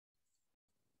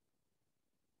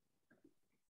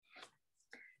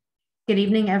Good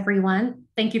evening, everyone.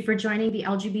 Thank you for joining the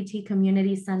LGBT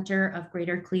Community Center of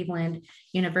Greater Cleveland,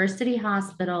 University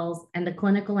Hospitals, and the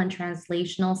Clinical and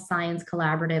Translational Science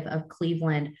Collaborative of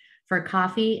Cleveland for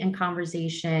Coffee and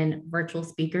Conversation virtual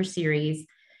speaker series.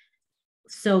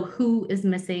 So who is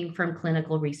missing from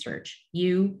clinical research?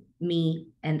 You, me,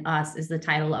 and us is the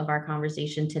title of our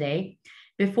conversation today.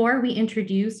 Before we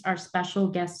introduce our special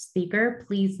guest speaker,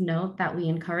 please note that we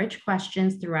encourage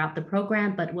questions throughout the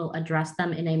program, but we'll address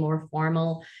them in a more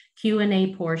formal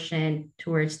Q&A portion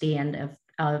towards the end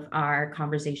of our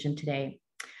conversation today.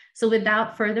 So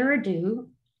without further ado,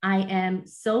 I am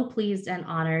so pleased and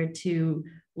honored to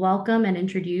welcome and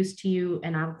introduce to you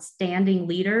an outstanding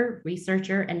leader,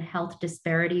 researcher, and health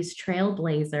disparities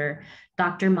trailblazer,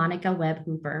 Dr. Monica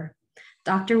Webb-Hooper.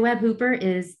 Dr. Webb-Hooper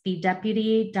is the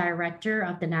Deputy Director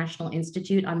of the National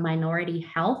Institute on Minority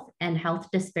Health and Health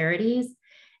Disparities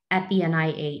at the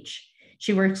NIH.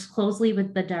 She works closely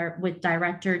with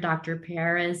Director Dr.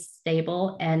 Paris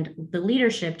Stable and the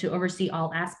leadership to oversee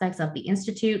all aspects of the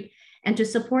Institute and to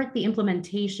support the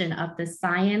implementation of the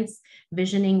science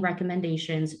visioning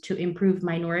recommendations to improve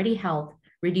minority health,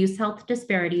 reduce health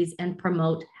disparities, and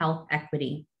promote health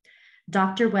equity.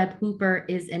 Dr. Webb-Hooper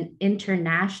is an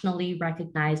internationally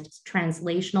recognized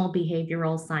translational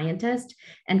behavioral scientist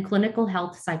and clinical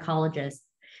health psychologist.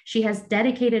 She has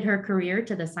dedicated her career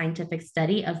to the scientific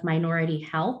study of minority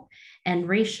health and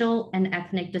racial and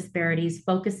ethnic disparities,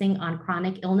 focusing on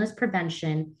chronic illness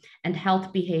prevention and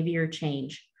health behavior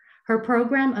change. Her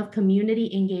program of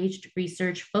community-engaged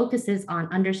research focuses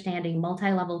on understanding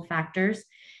multi-level factors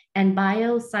and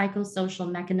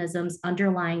biopsychosocial mechanisms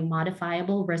underlying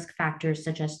modifiable risk factors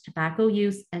such as tobacco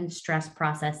use and stress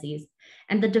processes,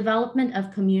 and the development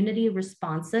of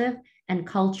community-responsive and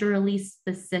culturally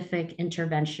specific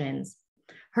interventions.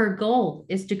 Her goal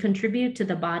is to contribute to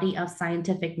the body of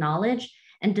scientific knowledge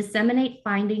and disseminate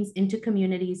findings into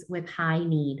communities with high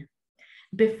need.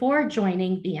 Before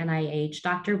joining the NIH,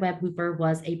 Dr. Webb-Hooper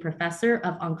was a professor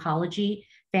of oncology,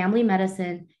 family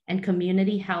medicine, and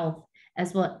community health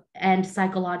and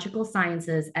psychological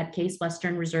sciences at Case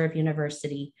Western Reserve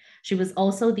University. She was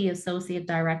also the Associate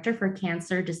Director for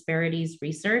Cancer Disparities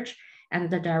Research and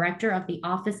the Director of the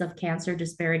Office of Cancer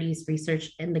Disparities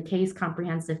Research in the Case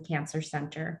Comprehensive Cancer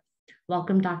Center.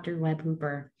 Welcome, Dr.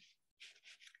 Webb-Hooper.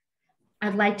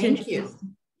 I'd like to introduce.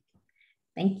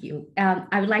 Thank you.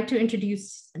 I would like to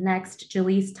introduce next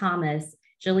Gelise Thomas.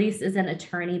 Gelise is an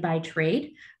attorney by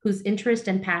trade whose interest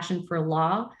and passion for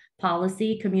law,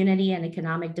 policy, community, and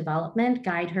economic development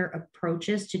guide her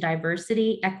approaches to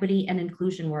diversity, equity, and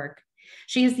inclusion work.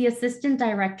 She is the Assistant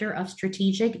Director of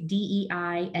Strategic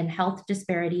DEI and Health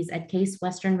Disparities at Case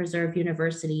Western Reserve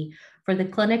University for the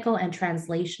Clinical and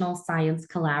Translational Science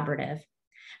Collaborative.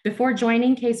 Before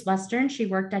joining Case Western, she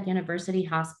worked at University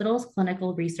Hospitals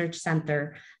Clinical Research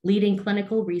Center, leading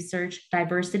clinical research,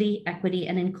 diversity, equity,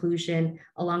 and inclusion,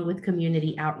 along with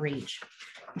community outreach.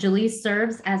 Gelise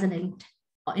serves as an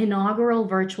inaugural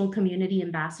virtual community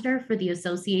ambassador for the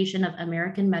Association of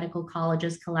American Medical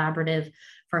Colleges Collaborative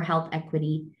for Health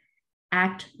Equity,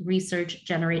 Act Research,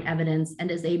 Generate Evidence,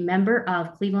 and is a member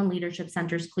of Cleveland Leadership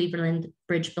Center's Cleveland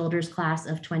Bridge Builders class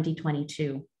of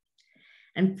 2022.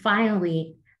 And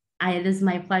finally, it is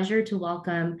my pleasure to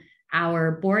welcome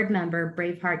our board member,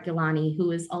 Braveheart Gulnar,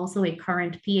 who is also a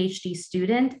current PhD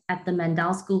student at the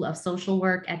Mendel School of Social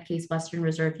Work at Case Western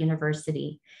Reserve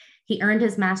University. He earned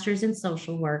his master's in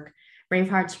social work.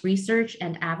 Braveheart's research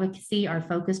and advocacy are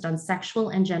focused on sexual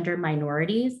and gender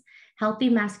minorities, healthy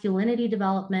masculinity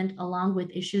development, along with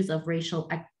issues of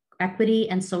racial equity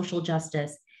and social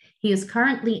justice. He is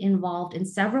currently involved in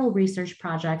several research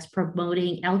projects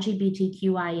promoting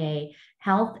LGBTQIA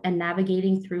health and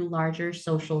navigating through larger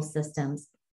social systems.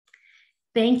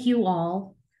 Thank you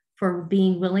all for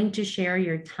being willing to share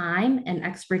your time and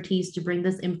expertise to bring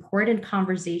this important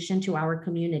conversation to our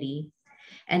community.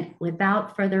 And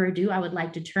without further ado, I would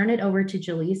like to turn it over to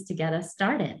Gelise to get us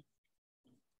started.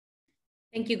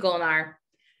 Thank you, Gulnar.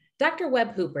 Dr.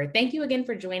 Webb-Hooper, thank you again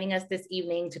for joining us this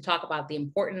evening to talk about the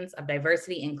importance of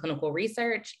diversity in clinical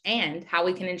research and how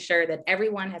we can ensure that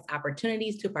everyone has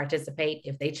opportunities to participate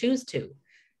if they choose to.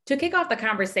 To kick off the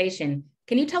conversation,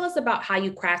 can you tell us about how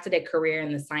you crafted a career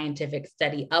in the scientific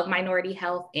study of minority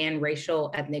health and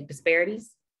racial ethnic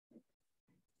disparities?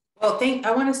 Well,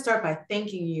 I want to start by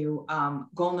thanking you,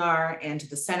 Gulnar, and to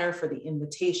the Center for the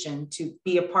invitation to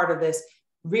be a part of this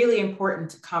really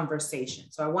important conversation.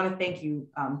 So I want to thank you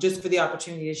just for the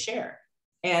opportunity to share.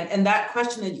 And that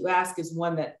question that you ask is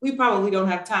one that we probably don't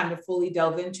have time to fully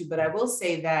delve into, but I will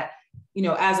say that, you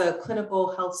know, as a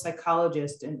clinical health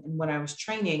psychologist and when I was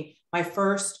training, my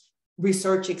first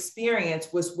research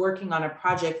experience was working on a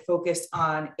project focused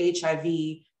on HIV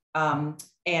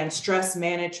and stress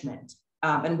management.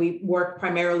 And we work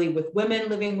primarily with women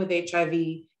living with HIV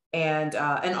and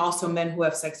also men who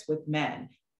have sex with men.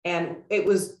 And it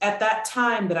was at that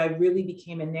time that I really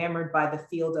became enamored by the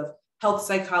field of health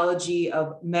psychology,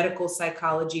 of medical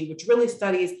psychology, which really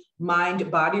studies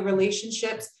mind-body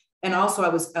relationships. And also I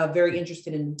was very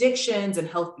interested in addictions and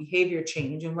health behavior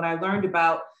change. And when I learned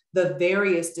about the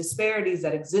various disparities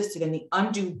that existed and the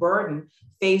undue burden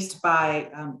faced by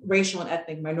racial and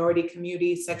ethnic minority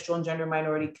communities, sexual and gender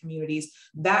minority communities,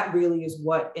 that really is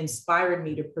what inspired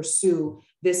me to pursue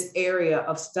this area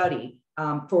of study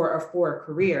for a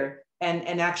career.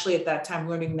 And actually at that time,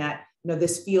 learning that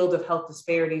this field of health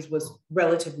disparities was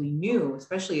relatively new,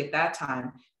 especially at that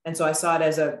time. And so I saw it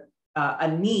as a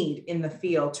need in the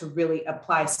field to really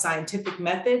apply scientific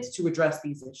methods to address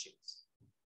these issues.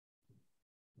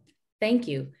 Thank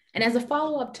you. And as a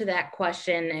follow-up to that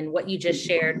question and what you just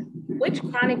shared, which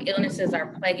chronic illnesses are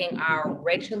plaguing our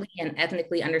racially and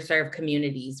ethnically underserved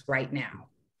communities right now?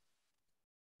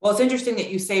 Well, it's interesting that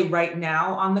you say right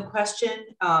now on the question,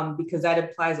 because that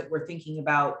implies that we're thinking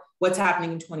about what's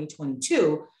happening in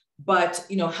 2022, but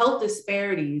health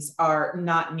disparities are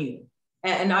not new.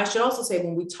 And I should also say,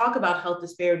 when we talk about health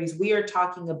disparities, we are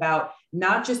talking about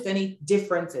not just any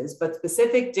differences, but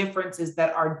specific differences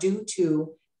that are due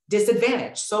to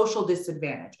disadvantage, social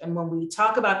disadvantage. And when we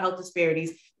talk about health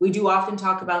disparities, we do often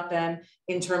talk about them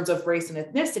in terms of race and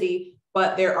ethnicity,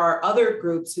 but there are other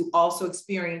groups who also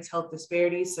experience health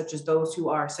disparities, such as those who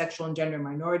are sexual and gender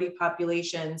minority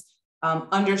populations,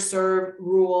 underserved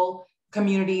rural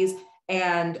communities,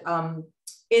 and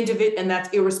that's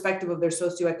irrespective of their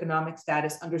socioeconomic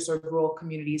status, underserved rural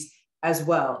communities as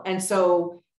well. And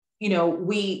so,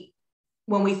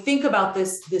 when we think about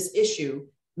this issue,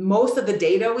 most of the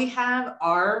data we have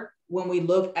are when we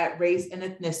look at race and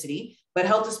ethnicity, but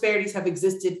health disparities have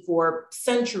existed for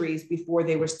centuries before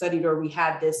they were studied, or we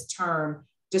had this term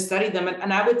to study them.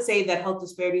 And I would say that health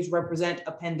disparities represent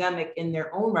a pandemic in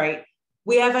their own right.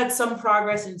 We have had some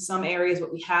progress in some areas,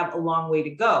 but we have a long way to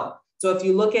go. So if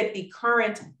you look at the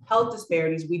current health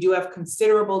disparities, we do have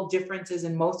considerable differences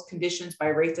in most conditions by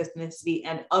race, ethnicity,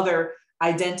 and other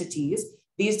identities.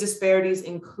 These disparities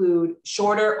include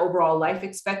shorter overall life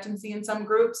expectancy in some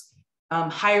groups,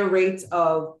 higher rates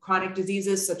of chronic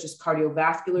diseases such as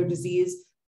cardiovascular disease,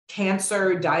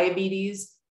 cancer,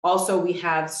 diabetes. Also, we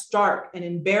have stark and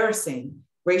embarrassing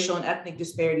racial and ethnic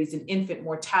disparities in infant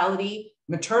mortality,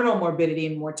 maternal morbidity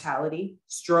and mortality,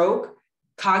 stroke,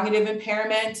 cognitive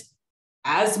impairment,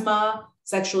 asthma,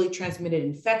 sexually transmitted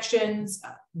infections,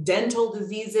 dental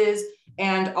diseases,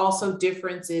 and also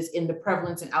differences in the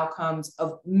prevalence and outcomes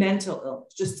of mental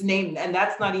illness, just to name, and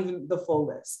that's not even the full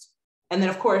list. And then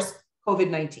of course,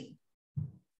 COVID-19.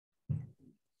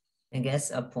 I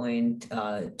guess a point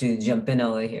to jump in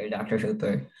over here, Dr.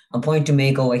 Hooper, a point to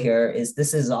make over here is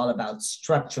this is all about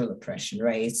structural oppression,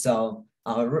 right? So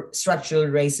structural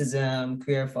racism,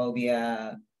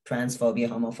 queerphobia, transphobia,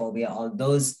 homophobia, all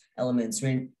those elements,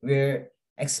 we're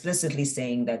explicitly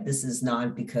saying that this is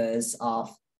not because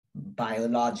of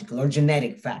biological or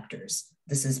genetic factors.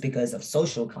 This is because of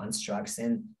social constructs,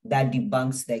 and that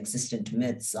debunks the existent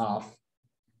myths of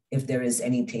if there is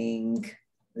anything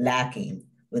lacking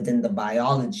within the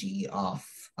biology of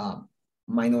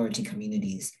minority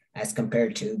communities as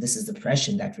compared to this is the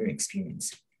oppression that we're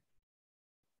experiencing.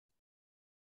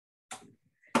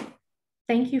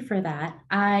 Thank you for that.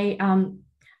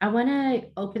 I want to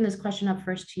open this question up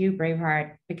first to you,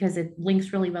 Braveheart, because it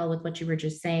links really well with what you were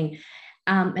just saying.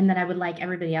 And then I would like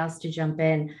everybody else to jump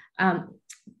in.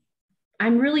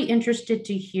 I'm really interested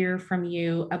to hear from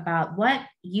you about what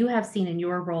you have seen in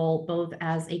your role, both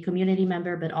as a community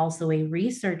member, but also a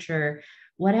researcher.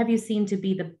 What have you seen to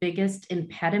be the biggest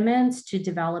impediments to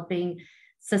developing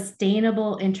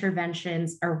sustainable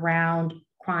interventions around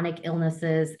chronic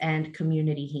illnesses and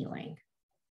community healing?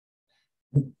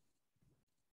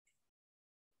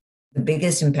 The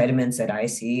biggest impediments that I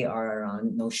see are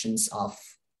around notions of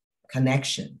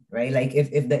connection, right? Like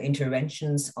if the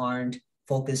interventions aren't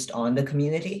focused on the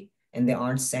community and they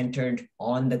aren't centered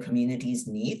on the community's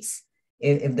needs,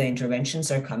 if the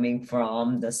interventions are coming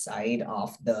from the side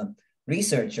of the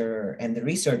researcher and the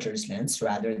researcher's lens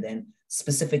rather than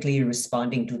specifically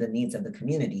responding to the needs of the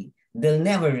community, they'll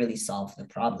never really solve the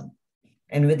problem.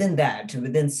 And within that,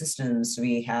 within systems,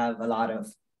 we have a lot of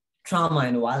trauma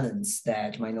and violence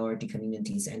that minority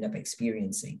communities end up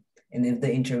experiencing. And if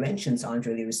the interventions aren't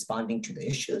really responding to the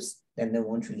issues, then they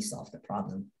won't really solve the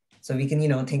problem. So we can,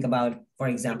 think about, for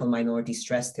example, minority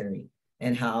stress theory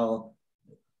and how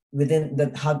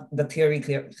within how the theory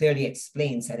clearly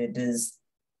explains that it is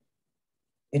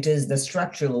the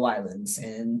structural violence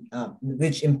and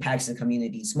which impacts the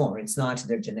communities more. It's not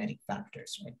their genetic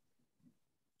factors, right?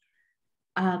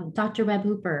 Dr.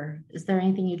 Webb-Hooper, is there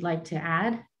anything you'd like to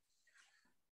add?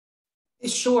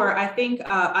 Sure. I think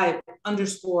I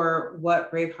underscore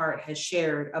what Braveheart has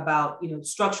shared about,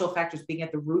 structural factors being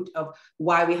at the root of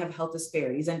why we have health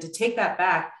disparities. And to take that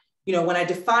back, when I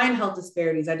define health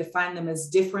disparities, I define them as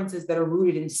differences that are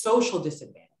rooted in social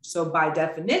disadvantage. So by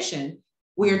definition,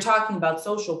 we are talking about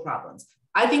social problems.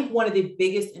 I think one of the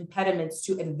biggest impediments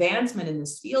to advancement in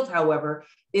this field, however,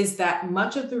 is that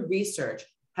much of the research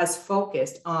has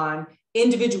focused on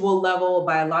individual level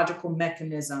biological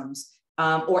mechanisms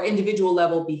or individual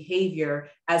level behavior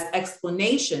as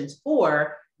explanations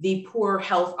for the poor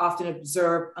health often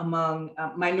observed among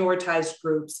minoritized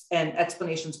groups and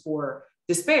explanations for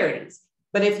disparities.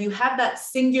 But if you have that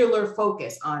singular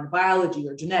focus on biology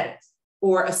or genetics,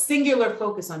 or a singular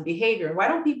focus on behavior, and why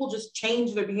don't people just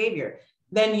change their behavior?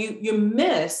 Then you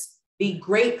miss the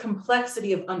great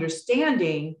complexity of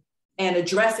understanding and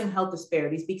addressing health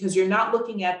disparities because you're not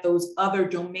looking at those other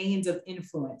domains of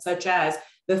influence, such as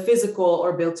the physical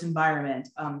or built environment,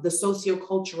 the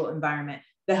sociocultural environment,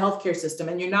 the healthcare system,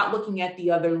 and you're not looking at the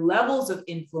other levels of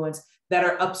influence that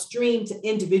are upstream to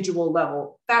individual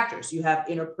level factors. You have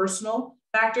interpersonal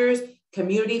factors,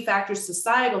 community factors,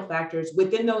 societal factors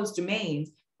within those domains.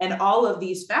 And all of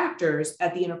these factors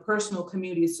at the interpersonal,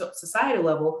 community, societal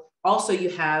level, also you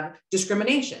have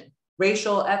discrimination,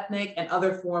 racial, ethnic, and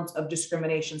other forms of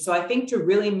discrimination. So I think to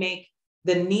really make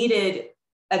the needed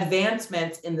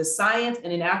advancements in the science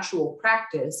and in actual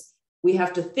practice, we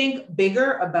have to think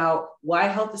bigger about why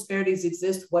health disparities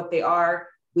exist, what they are.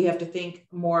 We have to think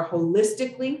more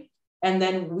holistically, and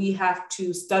then we have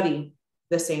to study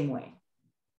the same way.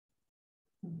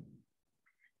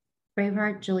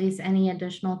 Braveheart, Gelise, any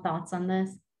additional thoughts on this?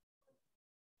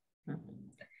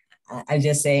 I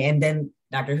just say, and then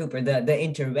Dr. Hooper, the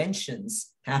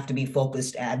interventions have to be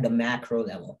focused at the macro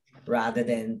level rather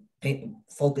than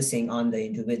focusing on the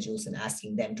individuals and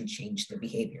asking them to change their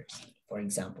behaviors, for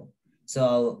example.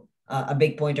 So a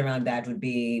big point around that would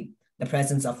be the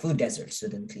presence of food deserts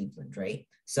within Cleveland, right?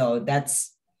 So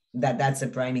that's a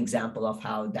prime example of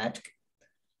how that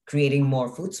creating more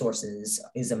food sources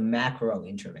is a macro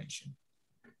intervention.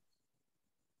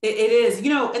 It is,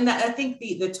 and I think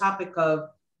the topic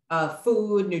of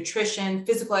food, nutrition,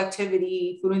 physical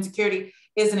activity, food insecurity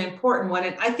is an important one.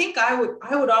 And I think I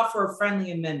would offer a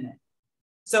friendly amendment.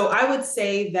 So I would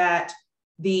say that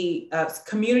the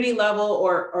community level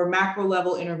or macro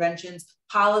level interventions,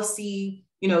 policy,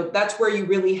 that's where you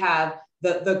really have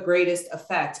the greatest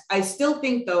effect. I still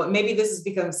think, though, and maybe this is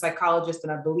because I'm a psychologist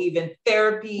and I believe in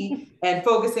therapy and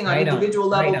focusing on individual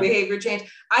level behavior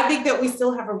change, I think that we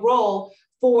still have a role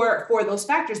for those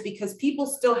factors because people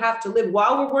still have to live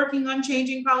while we're working on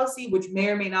changing policy, which may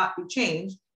or may not be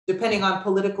changed, depending on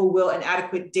political will and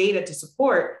adequate data to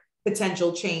support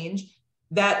potential change,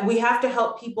 that we have to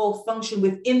help people function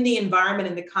within the environment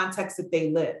and the context that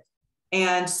they live.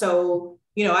 And so,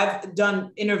 I've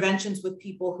done interventions with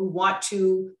people who want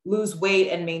to lose weight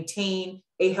and maintain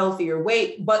a healthier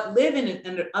weight, but live in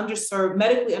an underserved,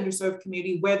 medically underserved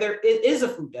community where there is a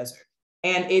food desert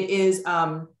and it is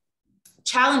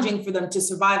challenging for them to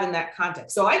survive in that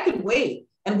context. So I could wait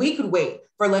and we could wait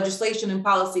for legislation and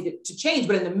policy to change.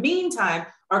 But in the meantime,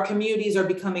 our communities are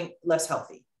becoming less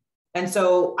healthy. And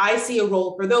so I see a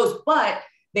role for those, but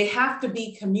they have to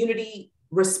be community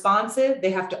responsive.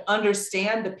 They have to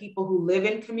understand the people who live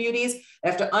in communities. They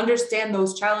have to understand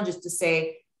those challenges to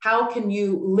say, how can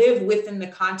you live within the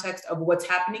context of what's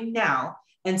happening now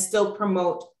and still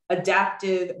promote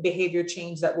adaptive behavior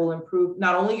change that will improve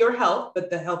not only your health, but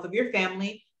the health of your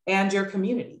family and your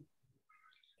community?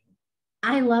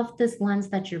 I love this lens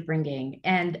that you're bringing.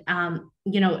 And,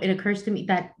 it occurs to me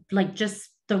that just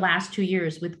the last 2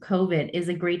 years with COVID is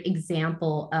a great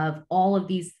example of all of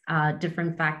these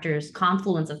different factors,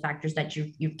 confluence of factors that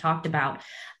you've talked about.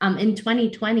 In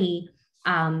 2020,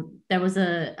 there was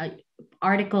a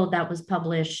article that was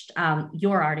published,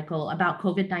 your article about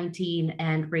COVID-19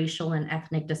 and racial and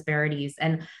ethnic disparities.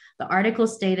 And the article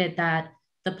stated that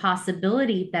the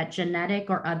possibility that genetic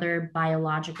or other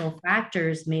biological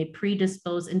factors may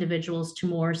predispose individuals to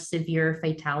more severe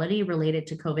fatality related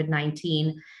to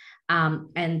COVID-19.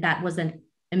 And that was an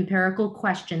empirical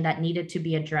question that needed to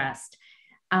be addressed.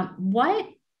 What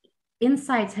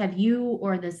insights have you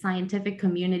or the scientific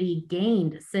community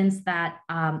gained since that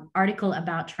article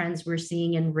about trends we're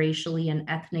seeing in racially and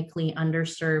ethnically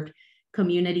underserved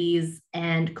communities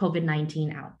and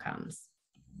COVID-19 outcomes?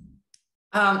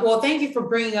 Well, thank you for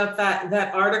bringing up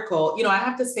that article. You know, I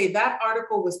have to say that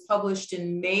article was published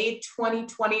in May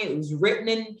 2020. It was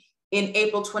written in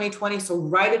April 2020, so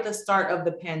right at the start of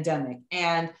the pandemic.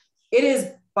 And it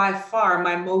is by far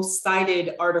my most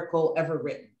cited article ever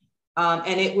written.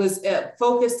 And it was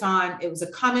focused on, it was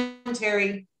a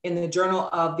commentary in the Journal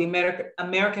of the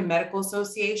American Medical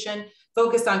Association,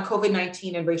 focused on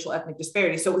COVID-19 and racial ethnic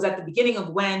disparities. So it was at the beginning of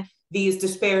when these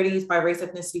disparities by race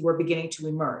ethnicity were beginning to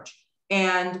emerge.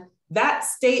 And that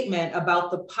statement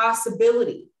about the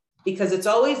possibility, because it's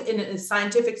always in a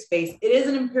scientific space, it is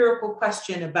an empirical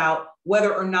question about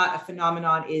whether or not a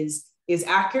phenomenon is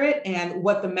accurate and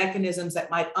what the mechanisms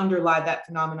that might underlie that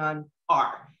phenomenon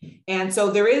are. And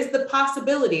so there is the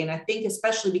possibility, and I think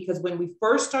especially because when we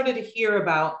first started to hear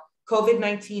about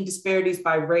COVID-19 disparities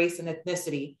by race and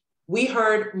ethnicity, we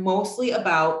heard mostly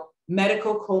about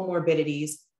medical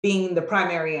comorbidities being the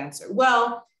primary answer.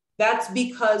 Well, that's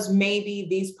because maybe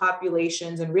these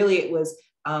populations, and really it was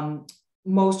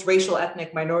most racial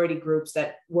ethnic minority groups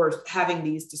that were having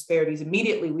these disparities.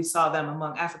 Immediately, we saw them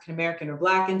among African-American or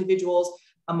Black individuals,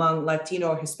 among Latino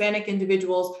or Hispanic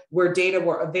individuals, where data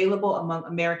were available among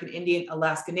American Indian,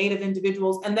 Alaska Native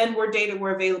individuals, and then where data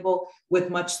were available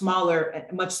with much smaller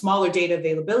data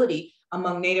availability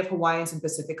among Native Hawaiians and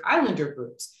Pacific Islander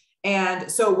groups.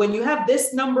 And so when you have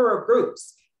this number of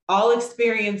groups all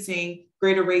experiencing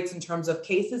greater rates in terms of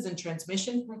cases and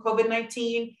transmission from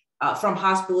COVID-19, from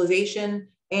hospitalization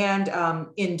and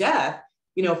in death,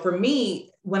 you know, for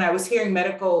me, when I was hearing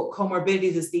medical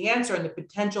comorbidities is the answer and the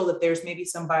potential that there's maybe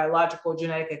some biological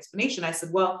genetic explanation, I said,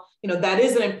 well, you know, that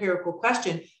is an empirical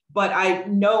question, but I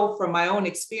know from my own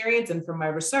experience and from my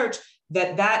research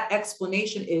that that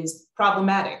explanation is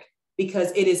problematic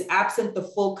because it is absent the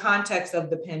full context of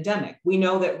the pandemic. We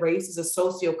know that race is a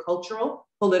sociocultural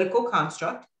political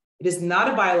construct. It is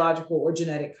not a biological or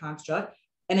genetic construct.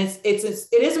 And it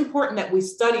is important that we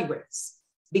study race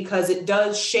because it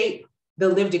does shape the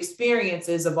lived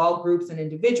experiences of all groups and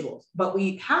individuals. But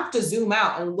we have to zoom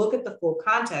out and look at the full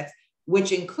context,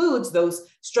 which includes those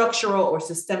structural or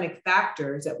systemic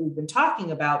factors that we've been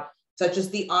talking about, such as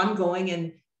the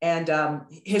ongoing and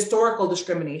historical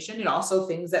discrimination, and also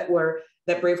things that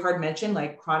Braveheart mentioned,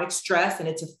 like chronic stress and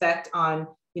its effect on,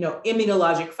 you know,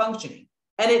 immunologic functioning.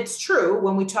 And it's true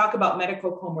when we talk about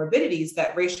medical comorbidities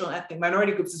that racial and ethnic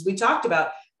minority groups, as we talked about,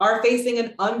 are facing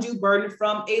an undue burden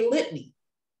from a litany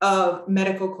of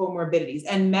medical comorbidities.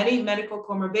 And many medical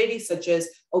comorbidities, such as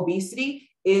obesity,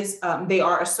 they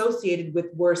are associated with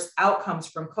worse outcomes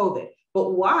from COVID.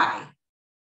 But why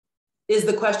is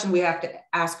the question we have to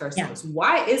ask ourselves. Yeah.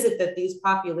 Why is it that these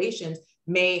populations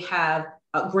may have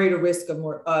a greater risk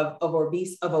of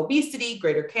obesity,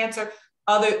 greater cancer,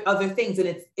 other things?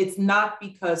 And it's not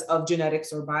because of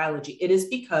genetics or biology. It is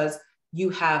because you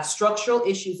have structural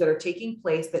issues that are taking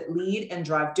place that lead and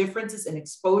drive differences in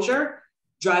exposure,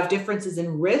 drive differences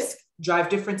in risk, drive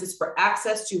differences for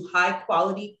access to high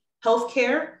quality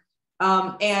healthcare.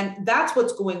 And that's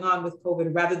what's going on with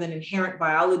COVID rather than inherent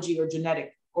biology or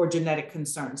genetic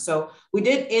concerns. So we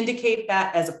did indicate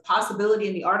that as a possibility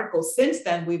in the article. Since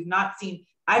then,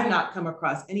 I've not come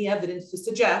across any evidence to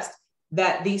suggest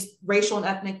that these racial and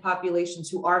ethnic populations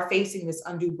who are facing this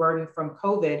undue burden from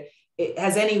COVID, it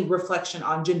has any reflection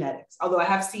on genetics. Although I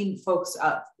have seen folks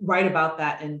write about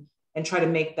that and try to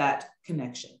make that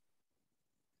connection.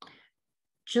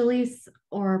 Gelise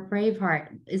or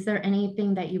Braveheart, is there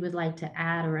anything that you would like to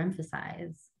add or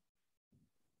emphasize?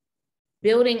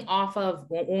 Building off of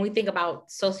when we think about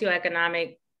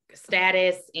socioeconomic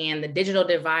status and the digital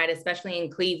divide, especially in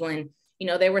Cleveland, you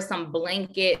know, there were some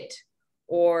blanket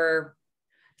or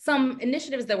some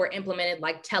initiatives that were implemented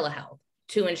like telehealth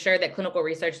to ensure that clinical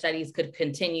research studies could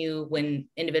continue when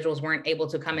individuals weren't able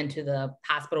to come into the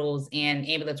hospitals and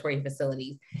ambulatory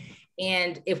facilities.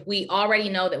 And if we already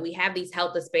know that we have these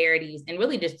health disparities and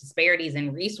really just disparities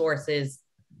in resources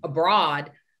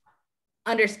abroad,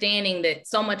 understanding that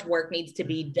so much work needs to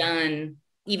be done,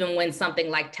 even when something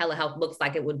like telehealth looks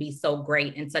like it would be so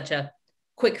great and such a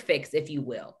quick fix, if you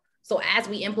will. So as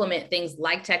we implement things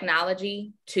like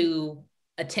technology to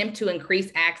attempt to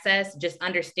increase access, just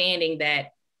understanding that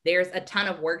there's a ton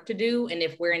of work to do. And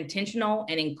if we're intentional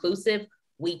and inclusive,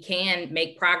 we can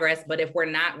make progress. But if we're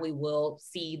not, we will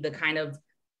see the kind of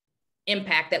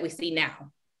impact that we see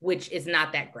now, which is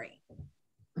not that great.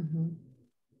 Mm-hmm.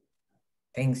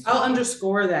 Thanks. I'll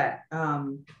underscore that.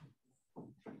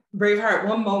 Braveheart,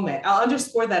 one moment. I'll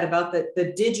underscore that about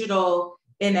the digital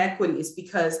inequities,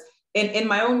 because in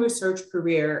my own research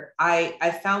career,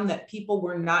 I found that people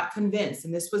were not convinced,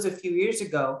 and this was a few years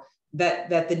ago, that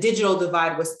the digital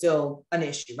divide was still an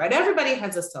issue, right? Everybody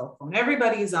has a cell phone,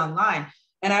 everybody is online,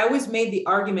 And I always made the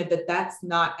argument that that's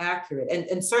not accurate.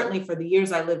 And certainly for the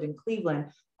years I lived in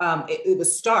Cleveland, it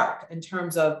was stark in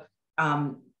terms of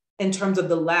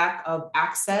the lack of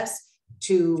access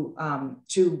to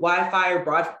Wi-Fi or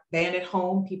broadband at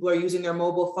home. People are using their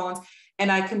mobile phones.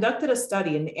 And I conducted a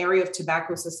study in the area of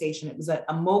tobacco cessation. It was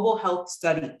a mobile health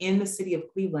study in the city of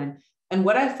Cleveland. And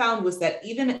what I found was that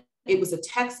it was a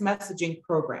text messaging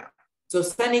program. So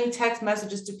sending text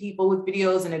messages to people with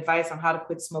videos and advice on how to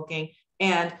quit smoking.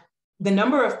 And the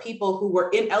number of people who were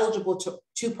ineligible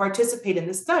to participate in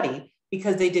the study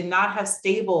because they did not have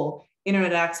stable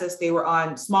internet access, they were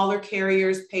on smaller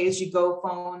carriers, pay-as-you-go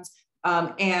phones.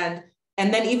 And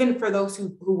then even for those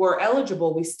who were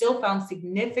eligible, we still found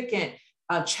significant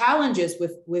challenges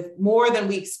with more than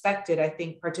we expected, I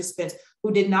think, participants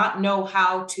who did not know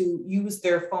how to use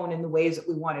their phone in the ways that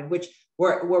we wanted, which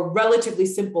were relatively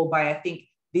simple by, I think,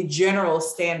 the general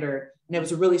standard. And it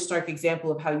was a really stark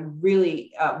example of how you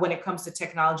really, when it comes to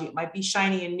technology, it might be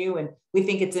shiny and new and we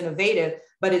think it's innovative,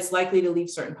 but it's likely to leave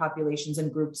certain populations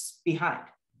and groups behind.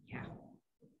 Yeah.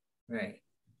 Right.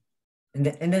 And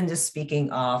then just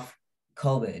speaking of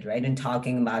COVID, right, and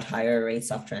talking about higher rates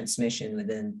of transmission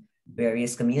within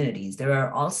various communities, there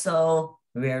are also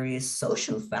various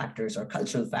social factors or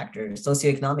cultural factors,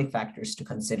 socioeconomic factors to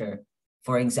consider.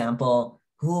 For example,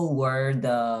 who were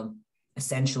the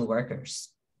essential workers,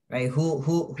 right?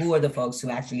 Who are the folks who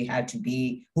actually had to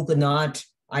be, who could not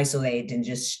isolate and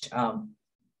just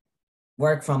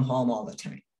work from home all the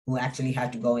time, who actually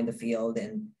had to go in the field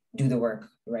and do the work,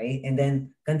 right? And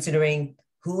then considering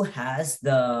who has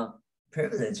the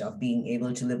privilege of being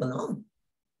able to live alone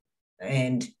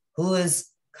and who is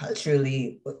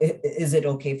culturally, is it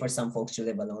okay for some folks to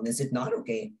live alone? Is it not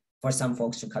okay for some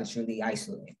folks to culturally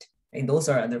isolate? And those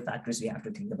are other factors we have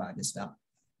to think about as well.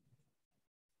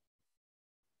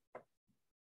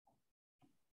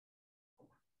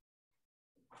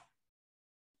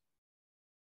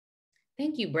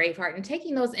 Thank you, Braveheart. And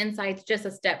taking those insights just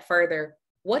a step further,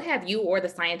 what have you or the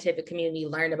scientific community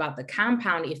learned about the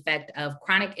compound effect of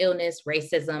chronic illness,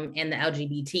 racism, and the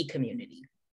LGBT community?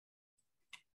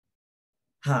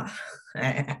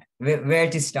 Where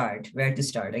to start?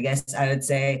 I guess I would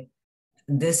say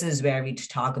this is where we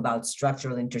talk about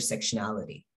structural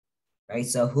intersectionality, right?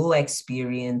 So who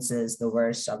experiences the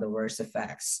worst of the worst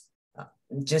effects?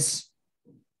 Just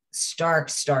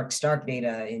stark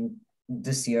data in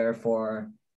this year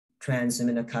for trans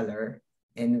women of color,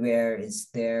 and where is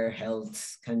their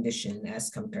health condition as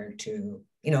compared to,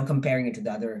 comparing it to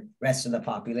the other rest of the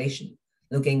population,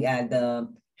 looking at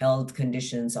the health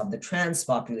conditions of the trans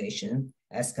population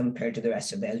as compared to the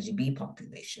rest of the LGBT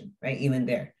population, right? Even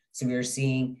there. So we're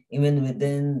seeing, even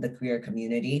within the queer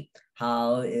community,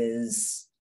 how is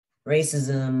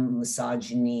racism,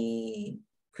 misogyny,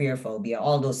 queerphobia,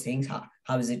 all those things,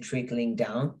 how is it trickling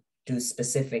down to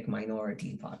specific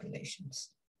minority populations?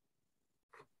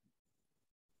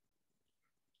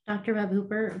 Dr.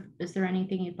 Webb-Hooper, is there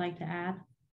anything you'd like to add?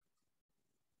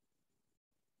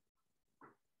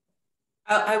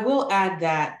 I will add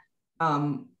that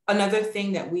another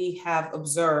thing that we have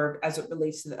observed as it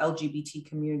relates to the LGBT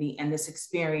community and this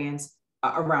experience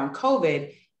around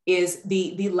COVID is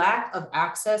the lack of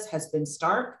access has been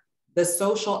stark. The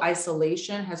social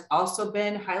isolation has also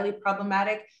been highly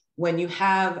problematic. When you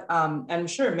have, I'm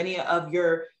sure many of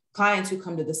your clients who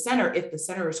come to the center, if the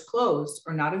center is closed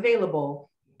or not available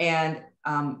and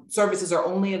services are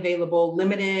only available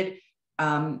limited,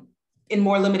 in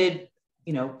more limited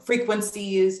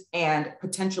frequencies and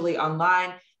potentially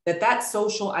online, that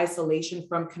social isolation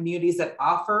from communities that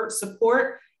offer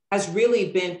support has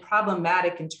really been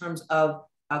problematic in terms of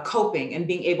coping and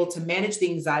being able to manage the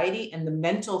anxiety and the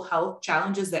mental health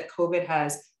challenges that COVID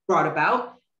has brought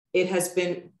about. It has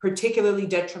been particularly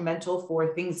detrimental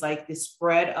for things like the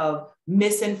spread of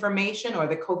misinformation or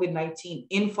the COVID-19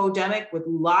 infodemic, with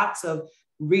lots of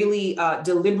really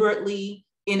deliberately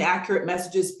inaccurate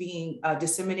messages being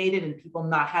disseminated and people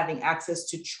not having access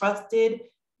to trusted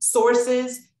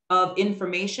sources of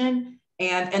information.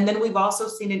 And then we've also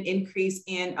seen an increase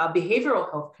in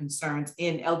behavioral health concerns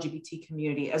in LGBT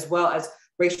community, as well as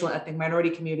racial and ethnic minority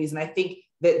communities. And I think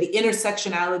that the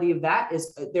intersectionality of that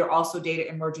is, there are also data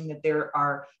emerging that there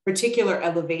are particular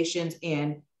elevations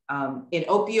in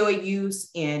opioid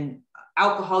use, in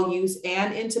alcohol use,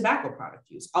 and in tobacco product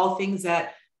use, all things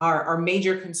that are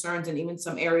major concerns, and even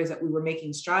some areas that we were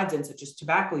making strides in, such as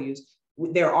tobacco use.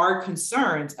 There are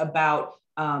concerns about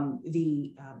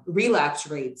the relapse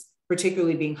rates,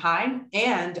 particularly being high,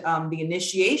 and the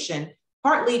initiation,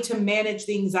 partly to manage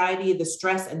the anxiety, the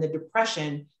stress, and the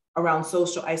depression around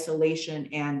social isolation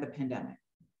and the pandemic.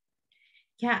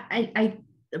 Yeah, I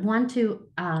want to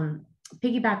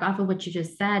piggyback off of what you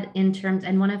just said in terms,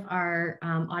 and one of our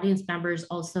audience members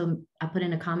also put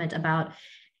in a comment about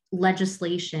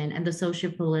legislation and the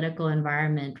socio-political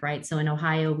environment, right? So in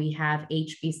Ohio, we have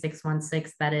HB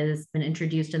 616 that has been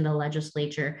introduced in the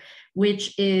legislature,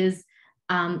 which is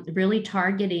really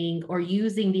targeting or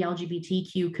using the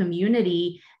LGBTQ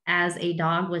community as a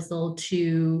dog whistle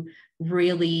to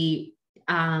really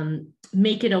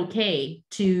make it okay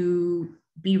to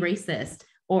be racist,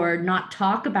 or not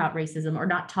talk about racism, or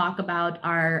not talk about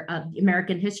our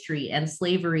American history and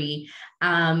slavery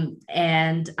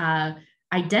and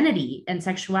identity and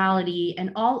sexuality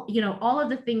and all, all of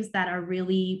the things that are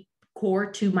really core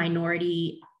to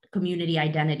minority community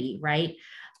identity, right?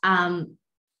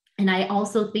 And I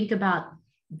also think about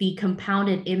the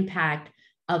compounded impact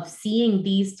of seeing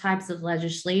these types of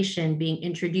legislation being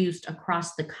introduced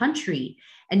across the country.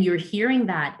 And you're hearing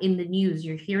that in the news,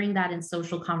 you're hearing that in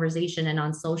social conversation and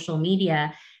on social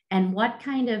media. And what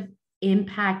kind of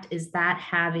impact is that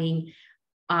having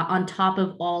on top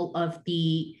of all of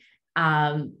the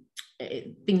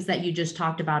things that you just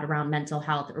talked about around mental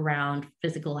health, around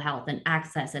physical health and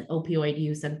access and opioid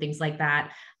use and things like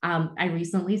that? I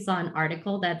recently saw an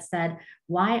article that said,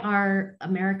 why are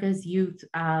America's youth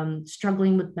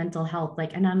struggling with mental health?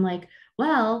 And I'm like,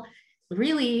 well,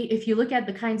 really, if you look at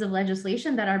the kinds of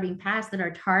legislation that are being passed that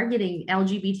are targeting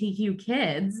LGBTQ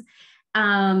kids,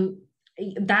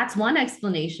 that's one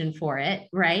explanation for it,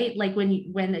 right?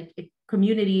 When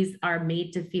communities are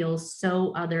made to feel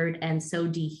so othered and so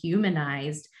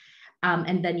dehumanized,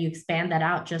 and then you expand that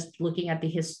out, just looking at the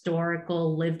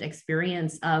historical lived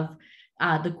experience of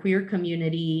the queer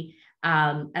community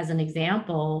as an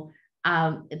example,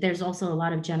 there's also a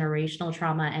lot of generational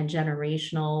trauma and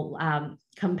generational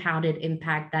compounded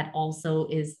impact that also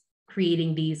is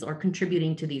creating these or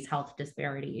contributing to these health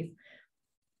disparities.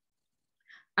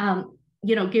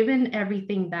 Given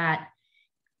everything that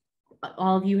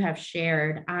all of you have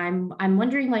shared, I'm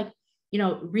wondering,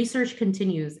 research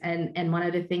continues, and one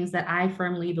of the things that I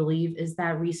firmly believe is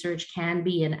that research can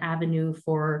be an avenue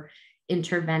for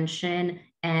intervention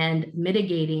and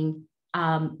mitigating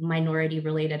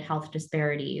minority-related health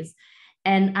disparities.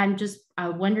 And I'm just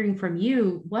wondering from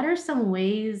you, what are some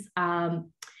ways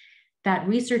that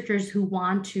researchers who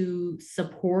want to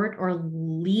support or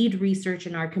lead research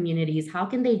in our communities, how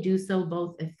can they do so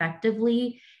both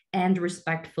effectively and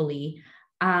respectfully?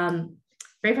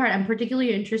 Braveheart, I'm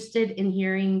particularly interested in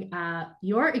hearing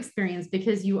your experience,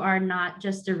 because you are not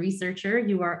just a researcher,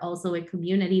 you are also a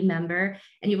community member,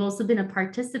 and you've also been a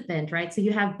participant, right? So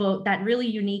you have both that really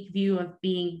unique view of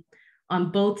being on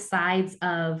both sides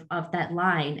of that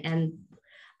line. And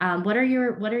what are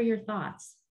your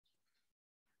thoughts?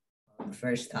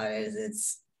 First thought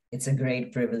is it's a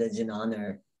great privilege and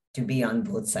honor to be on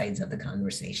both sides of the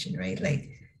conversation, right?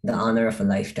 The honor of a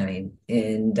lifetime.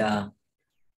 And I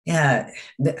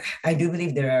do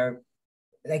believe there are,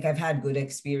 I've had good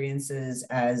experiences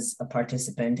as a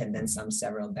participant, and then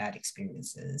several bad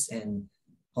experiences. And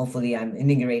hopefully I'm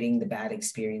integrating the bad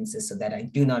experiences so that I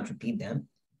do not repeat them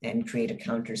and create a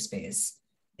counter space.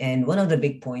 And one of the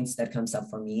big points that comes up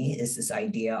for me is this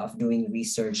idea of doing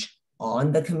research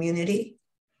on the community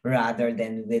rather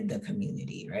than with the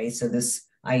community, right? So this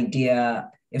idea,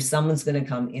 if someone's going to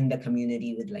come in the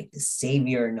community with the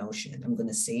savior notion, I'm going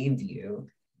to save you,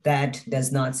 that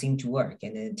does not seem to work.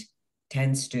 And it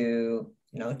tends to,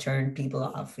 turn people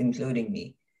off, including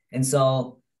me. And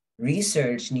so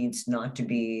research needs not to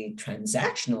be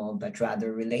transactional, but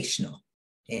rather relational.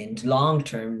 And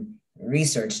long-term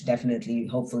research definitely,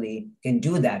 hopefully, can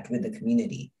do that with the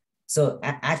community. So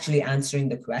actually answering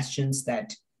the questions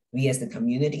that we as the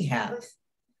community have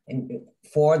and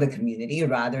for the community,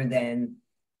 rather than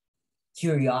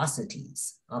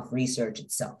curiosities of research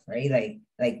itself, right?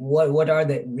 What are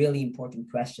the really important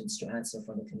questions to answer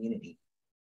for the community?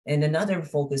 And another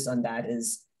focus on that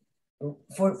is,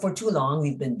 for too long,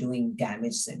 we've been doing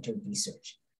damage-centered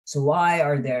research. So why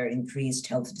are there increased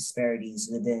health disparities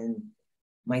within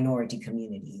minority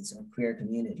communities or queer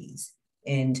communities?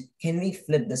 And can we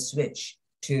flip the switch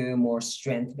to more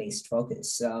strength-based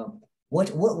focus? So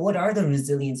what are the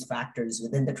resilience factors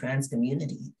within the trans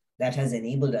community that has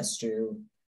enabled us to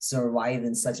survive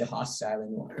in such a hostile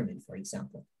environment, for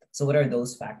example? So what are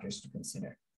those factors to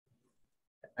consider?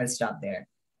 I'll stop there.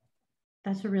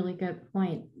 That's a really good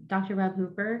point. Dr.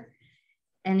 Webb-Hooper,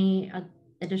 any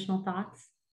additional thoughts?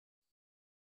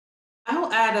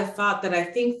 I'll add a thought that I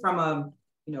think from a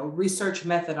research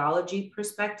methodology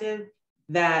perspective,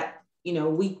 that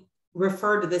we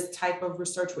refer to this type of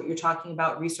research, what you're talking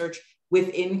about, research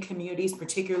within communities,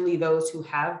 particularly those who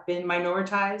have been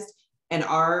minoritized, and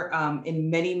are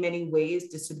in many, many ways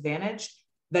disadvantaged,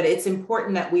 that it's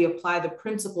important that we apply the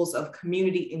principles of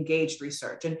community engaged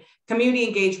research. And community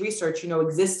engaged research,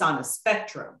 exists on a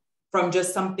spectrum from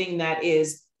just something that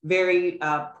is very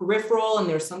peripheral, and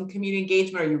there's some community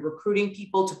engagement, or you're recruiting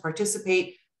people to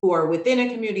participate who are within a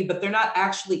community, but they're not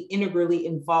actually integrally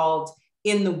involved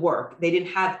in the work. They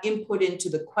didn't have input into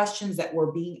the questions that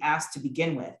were being asked to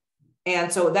begin with.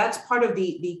 And so that's part of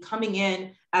the coming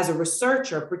in as a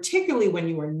researcher, particularly when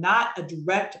you are not a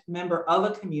direct member of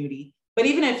a community, but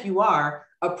even if you are,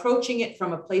 approaching it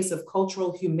from a place of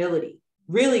cultural humility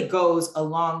really goes a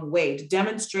long way to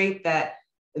demonstrate that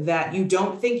you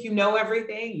don't think you know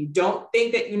everything, you don't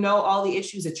think that you know all the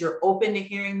issues, that you're open to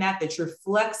hearing that you're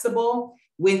flexible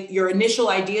with your initial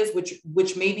ideas,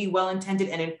 which may be well-intended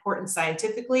and important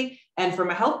scientifically and from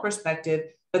a health perspective,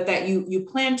 but that you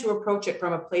plan to approach it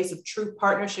from a place of true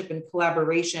partnership and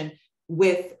collaboration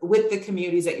with the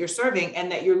communities that you're serving, and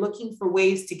that you're looking for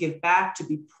ways to give back, to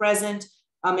be present,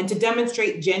 and to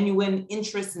demonstrate genuine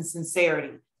interest and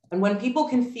sincerity. And when people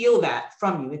can feel that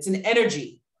from you, it's an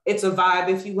energy, it's a vibe,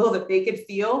 if you will, that they could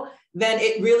feel, then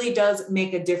it really does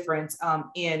make a difference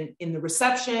in the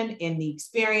reception, in the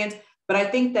experience. But I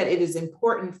think that it is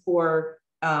important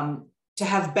to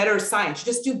have better science,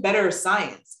 just do better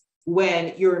science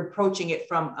when you're approaching it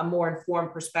from a more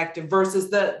informed perspective versus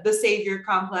the savior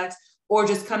complex, or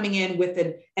just coming in with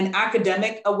an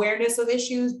academic awareness of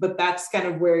issues, but that's kind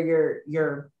of where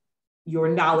your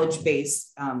knowledge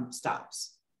base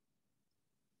stops.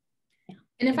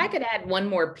 And if I could add one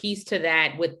more piece to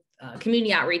that with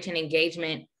community outreach and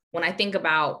engagement, when I think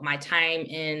about my time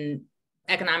in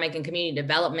economic and community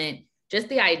development, just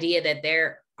the idea that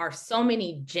there are so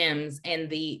many gems and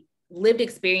the lived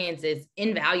experience is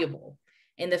invaluable.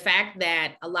 And the fact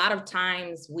that a lot of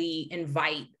times we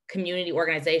invite community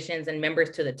organizations and members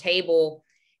to the table,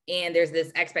 and there's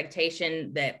this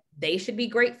expectation that they should be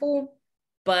grateful,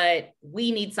 but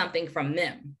we need something from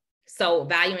them. So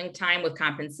valuing time with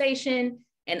compensation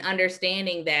and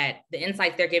understanding that the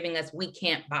insights they're giving us, we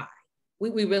can't buy.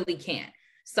 We really can't.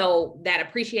 So that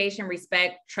appreciation,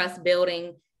 respect, trust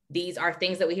building, these are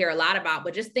things that we hear a lot about,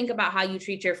 but just think about how you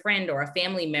treat your friend or a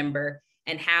family member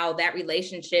and how that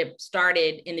relationship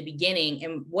started in the beginning,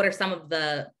 and what are some of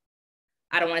the,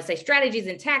 I don't want to say strategies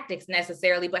and tactics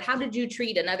necessarily, but how did you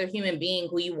treat another human being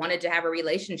who you wanted to have a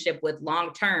relationship with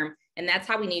long-term? And that's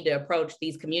how we need to approach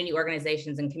these community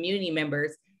organizations and community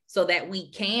members, so that we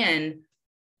can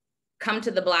come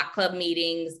to the Block Club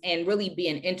meetings and really be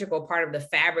an integral part of the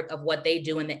fabric of what they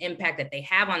do and the impact that they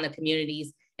have on the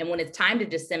communities. And when it's time to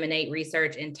disseminate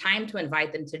research and time to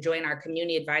invite them to join our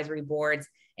community advisory boards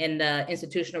and the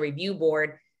institutional review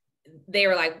board, they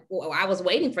were like, well, I was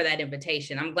waiting for that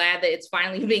invitation. I'm glad that it's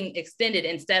finally being extended,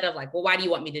 instead of like, well, why do you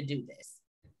want me to do this?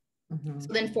 Mm-hmm. So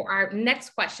then for our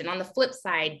next question, on the flip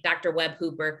side, Dr.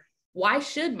 Webb-Hooper, why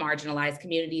should marginalized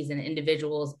communities and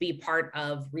individuals be part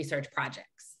of research projects?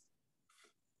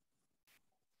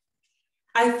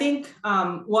 I think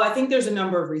there's a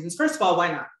number of reasons. First of all,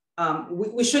 why not?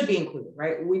 We should be included,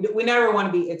 right? We never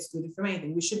want to be excluded from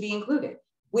anything. We should be included.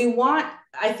 We want,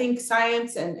 I think,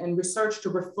 science and research to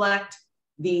reflect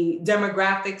the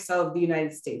demographics of the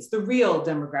United States, the real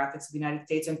demographics of the United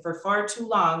States. And for far too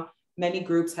long, many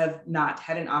groups have not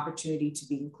had an opportunity to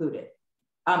be included.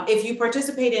 If you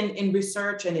participate in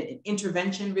research and in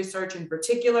intervention research in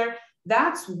particular,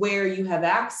 that's where you have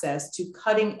access to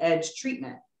cutting edge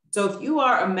treatment. So if you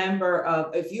are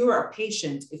if you are a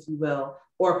patient, if you will,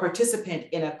 or a participant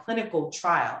in a clinical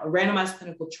trial, a randomized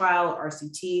clinical trial,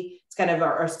 RCT, it's kind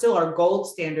of still our gold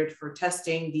standard for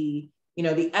testing the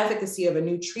efficacy of a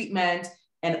new treatment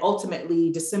and ultimately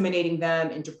disseminating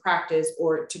them into practice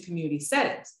or to community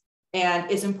settings. And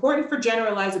it's important for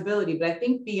generalizability, but I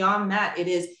think beyond that, it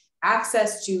is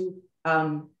access to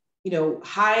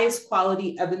highest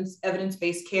quality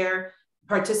evidence-based care.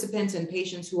 Participants and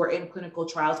patients who are in clinical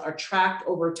trials are tracked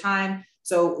over time.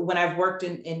 So when I've worked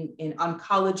in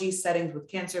oncology settings with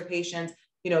cancer patients,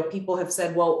 people have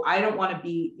said, well, I don't want to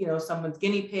be, someone's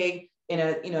guinea pig in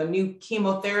a new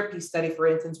chemotherapy study, for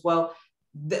instance. Well,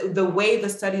 the way the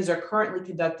studies are currently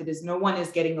conducted is no one is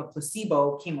getting a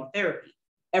placebo chemotherapy.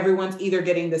 Everyone's either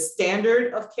getting the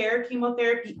standard of care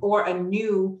chemotherapy or a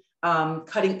new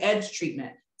cutting edge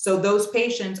treatment. So those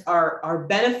patients are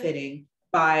benefiting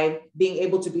by being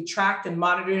able to be tracked and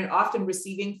monitored and often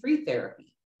receiving free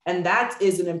therapy. And that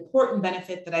is an important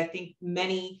benefit that I think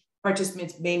many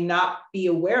participants may not be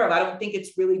aware of. I don't think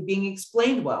it's really being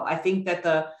explained well. I think that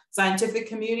the scientific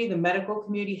community, the medical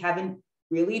community haven't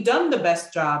really done the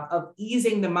best job of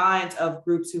easing the minds of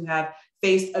groups who have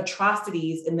faced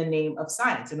atrocities in the name of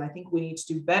science. And I think we need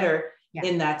to do better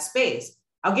in that space.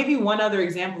 I'll give you one other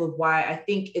example of why I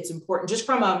think it's important, just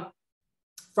from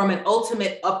an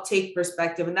ultimate uptake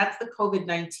perspective, and that's the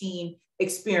COVID-19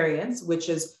 experience, which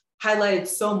is highlighted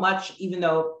so much, even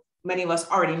though many of us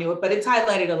already knew it, but it's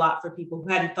highlighted a lot for people who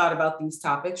hadn't thought about these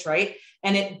topics, right?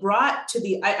 And it brought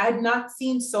to I had not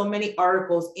seen so many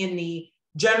articles in the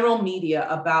general media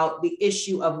about the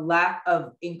issue of lack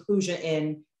of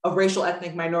inclusion of racial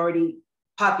ethnic minority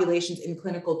populations in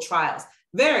clinical trials.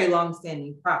 Very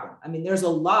longstanding problem. I mean, there's a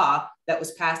law that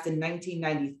was passed in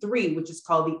 1993, which is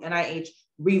called the NIH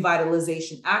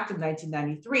Revitalization Act of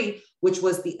 1993, which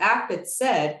was the act that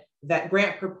said that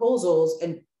grant proposals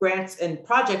and grants and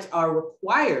projects are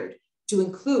required to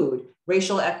include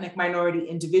racial ethnic minority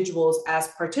individuals as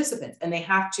participants. And they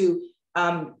have to,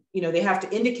 they have to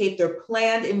indicate their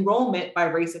planned enrollment by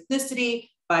race, ethnicity,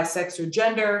 by sex or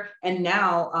gender, and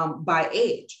now by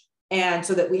age. And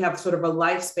so that we have sort of a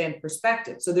lifespan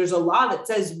perspective. So there's a law that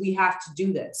says we have to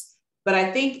do this. But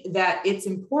I think that it's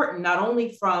important, not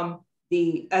only from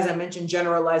the, as I mentioned,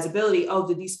 generalizability,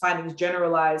 did these findings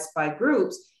generalize by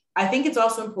groups? I think it's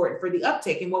also important for the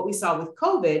uptake. And what we saw with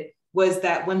COVID was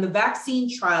that when the vaccine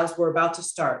trials were about to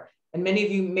start, and many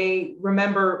of you may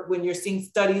remember when you're seeing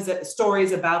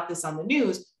stories about this on the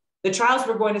news, the trials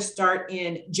were going to start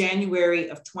in January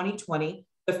of 2020.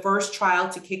 The first trial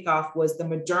to kick off was the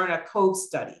Moderna COVID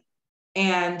study.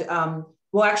 And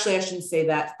actually, I shouldn't say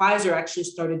that. Pfizer actually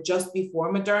started just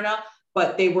before Moderna,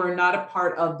 but they were not a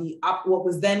part of what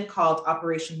was then called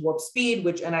Operation Warp Speed,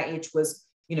 which NIH was,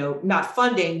 not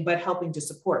funding, but helping to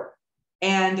support.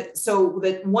 And so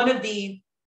that one of the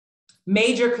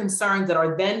major concerns that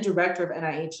our then director of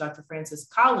NIH, Dr. Francis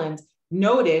Collins,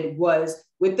 noted was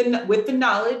with the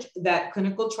knowledge that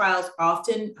clinical trials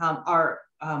often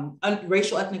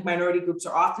racial ethnic minority groups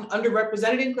are often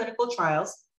underrepresented in clinical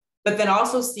trials, but then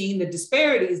also seeing the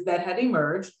disparities that had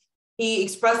emerged, he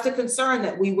expressed a concern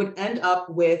that we would end up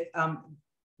with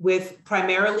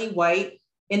primarily white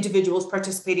individuals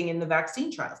participating in the vaccine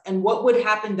trials. And what would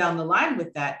happen down the line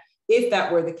with that if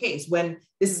that were the case, when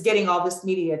this is getting all this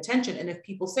media attention? And if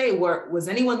people say, was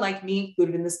anyone like me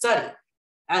included in the study?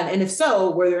 And if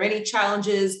so, were there any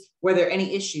challenges? Were there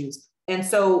any issues? And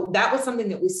so that was something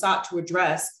that we sought to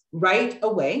address right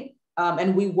away.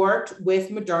 And we worked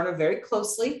with Moderna very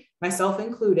closely, myself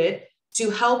included, to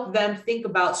help them think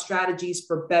about strategies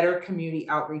for better community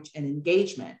outreach and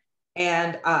engagement.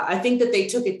 And I think that they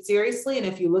took it seriously. And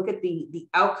if you look at the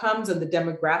outcomes and the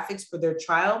demographics for their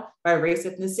trial by race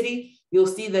ethnicity, you'll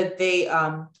see that they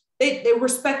were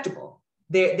respectable.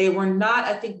 They were not,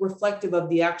 I think, reflective of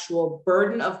the actual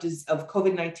burden of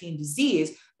COVID-19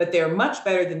 disease, but they're much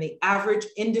better than the average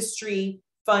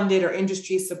industry-funded or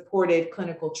industry-supported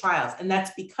clinical trials. And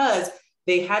that's because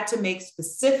they had to make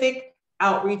specific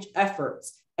outreach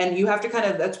efforts. And you have to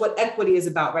that's what equity is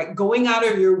about, right? Going out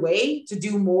of your way to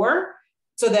do more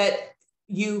so that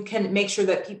you can make sure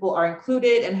that people are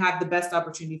included and have the best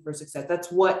opportunity for success.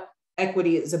 That's what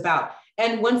equity is about.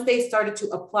 And once they started to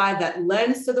apply that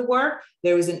lens to the work,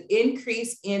 there was an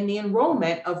increase in the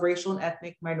enrollment of racial and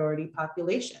ethnic minority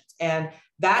populations. And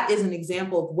that is an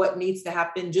example of what needs to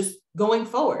happen just going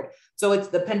forward. So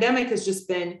the pandemic has just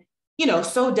been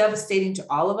so devastating to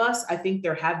all of us. I think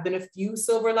there have been a few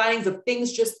silver linings of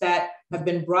things just that have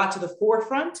been brought to the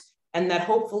forefront, and that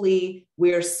hopefully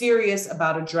we're serious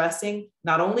about addressing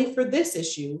not only for this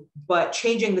issue, but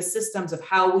changing the systems of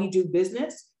how we do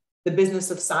business, the business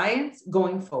of science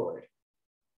going forward.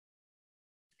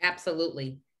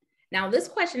 Absolutely. Now, this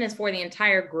question is for the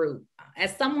entire group.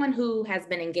 As someone who has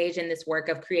been engaged in this work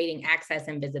of creating access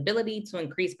and visibility to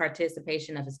increase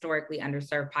participation of historically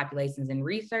underserved populations in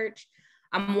research,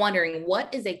 I'm wondering,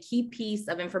 what is a key piece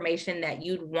of information that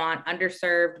you'd want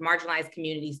underserved, marginalized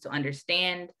communities to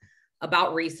understand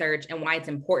about research and why it's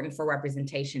important for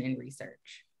representation in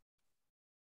research?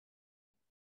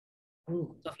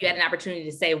 So if you had an opportunity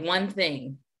to say one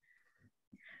thing.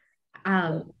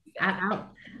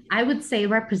 I would say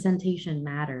representation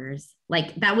matters.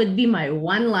 Like, that would be my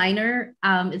one-liner.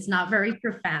 It's not very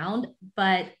profound,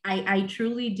 but I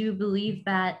truly do believe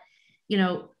that,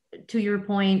 to your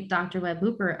point, Dr.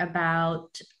 Webb-Hooper,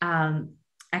 about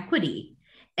equity,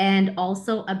 and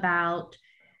also about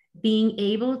being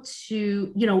able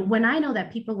to, when I know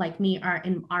that people like me are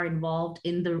involved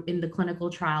in the clinical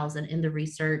trials and in the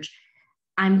research,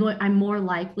 I'm more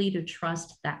likely to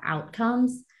trust the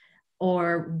outcomes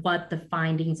or what the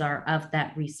findings are of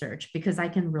that research, because I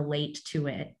can relate to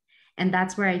it. And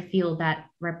that's where I feel that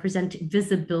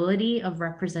visibility of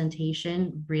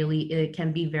representation really, it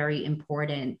can be very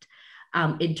important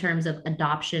in terms of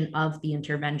adoption of the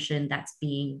intervention that's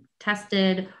being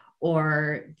tested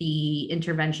or the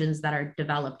interventions that are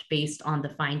developed based on the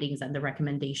findings and the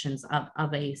recommendations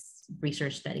of a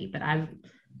research study. But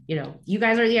you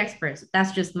guys are the experts.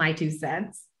 That's just my 2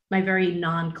 cents, my very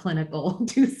non-clinical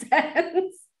 2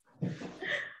 cents.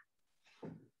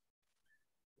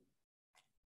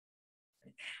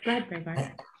 Go ahead,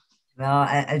 Breitbart. Well,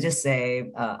 I just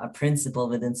say a principle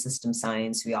within system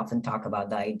science, we often talk about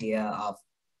the idea of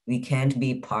we can't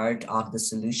be part of the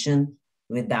solution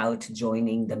without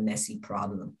joining the messy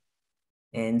problem.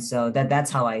 And so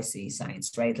that's how I see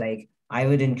science, right? Like I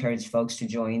would encourage folks to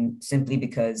join simply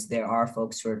because there are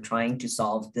folks who are trying to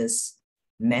solve this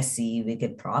messy,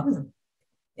 wicked problem.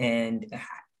 And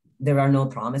there are no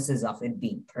promises of it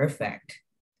being perfect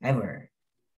ever.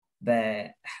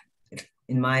 But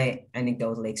in my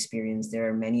anecdotal experience, there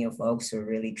are many of folks who are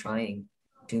really trying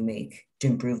to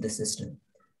improve the system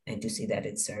and to see that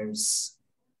it serves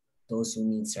those who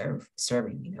need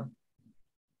serving,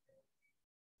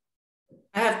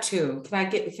 I have 2.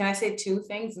 Can I say 2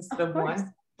 things instead of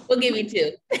 1? We'll give you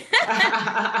 2.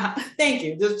 Thank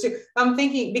you. There's 2. I'm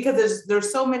thinking because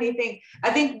there's so many things.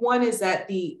 I think one is that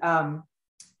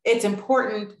it's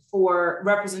important for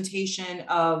representation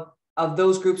of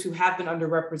those groups who have been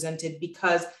underrepresented,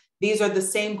 because these are the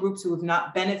same groups who have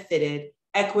not benefited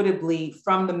equitably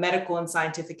from the medical and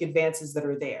scientific advances that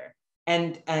are there.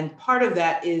 And part of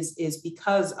that is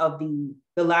because of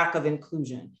the lack of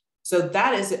inclusion. So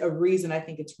that is a reason I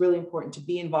think it's really important to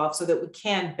be involved so that we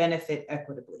can benefit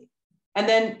equitably. And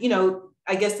then,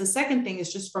 I guess the second thing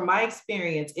is just from my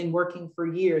experience in working for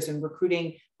years and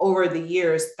recruiting over the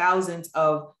years, thousands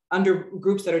of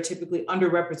groups that are typically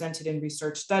underrepresented in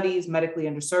research studies, medically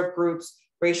underserved groups,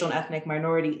 racial and ethnic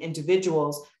minority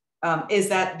individuals, is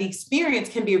that the experience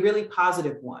can be a really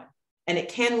positive one. And it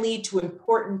can lead to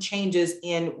important changes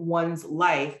in one's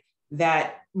life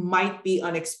that might be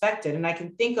unexpected. And I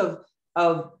can think of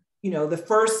the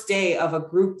first day of a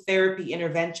group therapy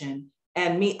intervention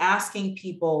and me asking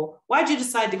people, why'd you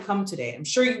decide to come today? I'm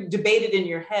sure you debated in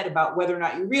your head about whether or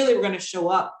not you really were going to show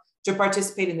up to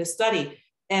participate in this study.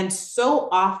 And so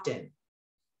often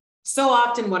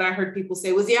what I heard people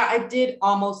say was, yeah, I did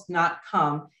almost not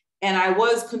come. And I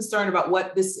was concerned about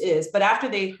what this is. But after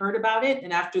they heard about it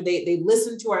and after they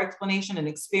listened to our explanation and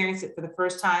experienced it for the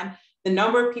first time, the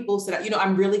number of people said,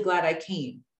 I'm really glad I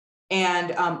came.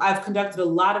 And I've conducted a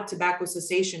lot of tobacco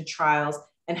cessation trials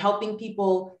and helping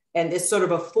people. And it's sort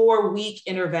of a 4-week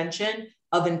intervention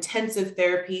of intensive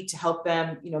therapy to help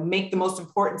them, make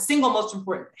the single most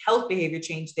important health behavior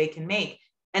change they can make.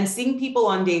 And seeing people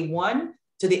on day 1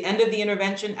 to the end of the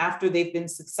intervention after they've been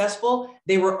successful,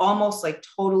 they were almost like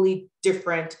totally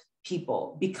different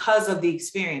people because of the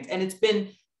experience. And it's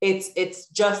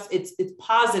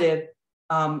positive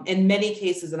in many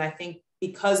cases. And I think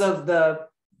because of the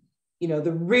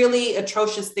really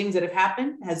atrocious things that have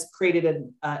happened has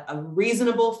created a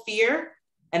reasonable fear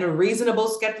and a reasonable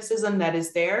skepticism that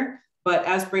is there. But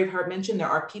as Braveheart mentioned, there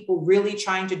are people really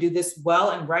trying to do this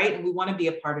well and right, and we want to be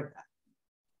a part of that.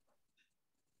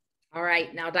 All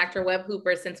right, now, Dr.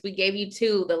 Webb-Hooper, since we gave you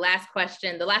 2, the last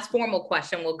formal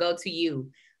question will go to you.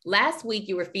 Last week,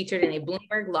 you were featured in a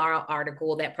Bloomberg Law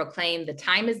article that proclaimed the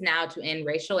time is now to end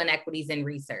racial inequities in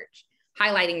research,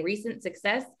 highlighting recent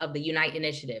success of the Unite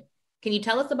initiative. Can you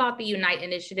tell us about the Unite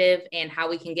initiative and how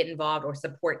we can get involved or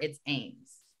support its aims?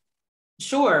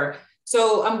 Sure.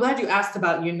 So I'm glad you asked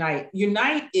about Unite.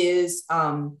 Unite is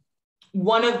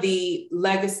one of the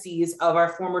legacies of our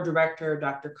former director,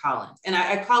 Dr. Collins. And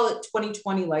I call it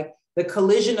 2020, like the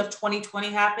collision of 2020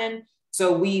 happened.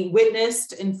 So we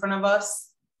witnessed in front of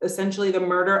us, essentially the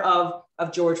murder of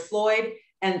George Floyd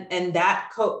and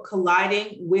that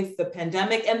colliding with the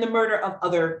pandemic and the murder of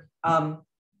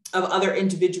other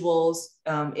individuals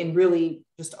in really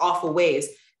just awful ways.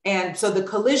 And so the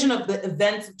collision of the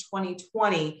events of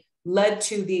 2020 led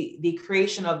to the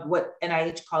creation of what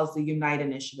NIH calls the Unite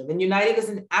Initiative. And Unite is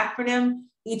an acronym.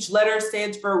 Each letter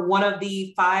stands for one of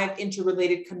the 5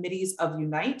 interrelated committees of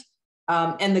Unite.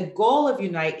 And the goal of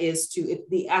Unite is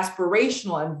the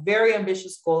aspirational and very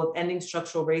ambitious goal of ending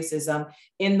structural racism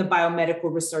in the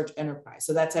biomedical research enterprise.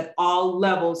 So that's at all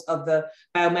levels of the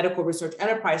biomedical research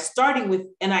enterprise, starting with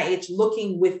NIH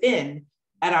looking within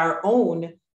at our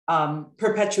own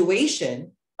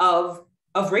perpetuation of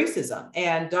racism.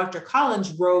 And Dr.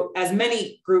 Collins wrote, as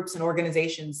many groups and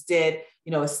organizations did,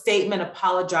 a statement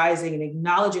apologizing and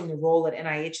acknowledging the role that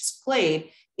NIH has played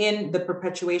in the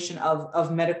perpetuation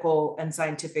of medical and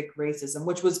scientific racism,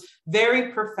 which was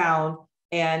very profound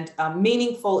and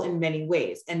meaningful in many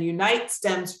ways. And Unite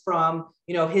stems from,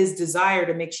 his desire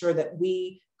to make sure that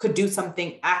we could do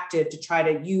something active to try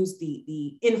to use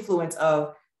the influence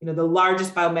of the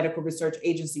largest biomedical research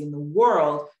agency in the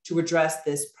world to address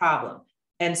this problem.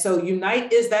 And so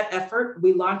Unite is that effort.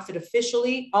 We launched it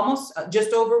officially almost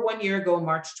just over 1 year ago,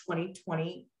 March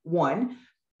 2021.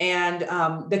 And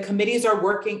the committees are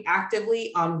working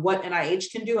actively on what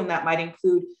NIH can do, and that might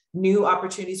include new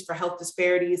opportunities for health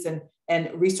disparities and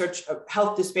research,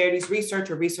 health disparities research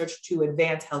or research to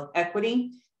advance health equity.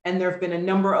 And there have been a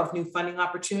number of new funding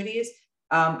opportunities.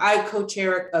 I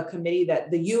co-chair a committee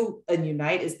that the U in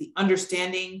Unite is the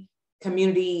Understanding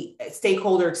Community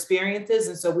Stakeholder Experiences.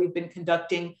 And so we've been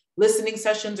conducting listening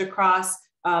sessions across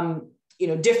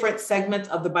different segments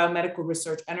of the biomedical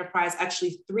research enterprise.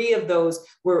 Actually, 3 of those,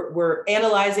 we're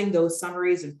analyzing those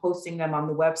summaries and posting them on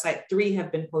the website. 3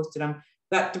 have been posted. I've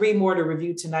got 3 more to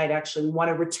review tonight, actually. We want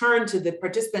to return to the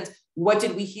participants. What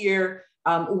did we hear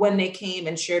when they came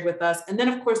and shared with us? And then,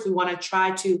 of course, we want to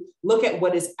try to look at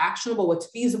what is actionable,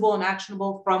 what's feasible and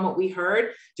actionable from what we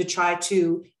heard, to try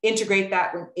to integrate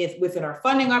that within our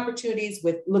funding opportunities,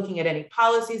 with looking at any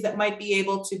policies that might be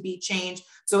able to be changed.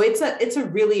 So it's a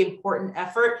really important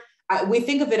effort. We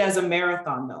think of it as a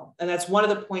marathon, though. And that's one of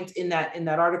the points in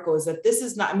that article, is that this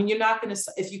is not, you're not going to,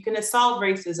 if you can solve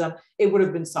racism, it would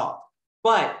have been solved.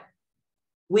 But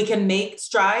we can make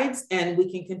strides and we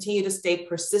can continue to stay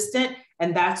persistent.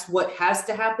 And that's what has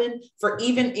to happen for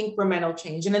even incremental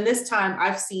change. And in this time,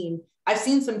 I've seen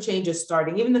some changes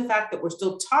starting. Even the fact that we're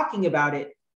still talking about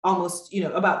it almost,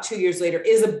 about 2 years later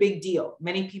is a big deal.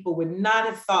 Many people would not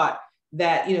have thought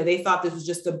that, they thought this was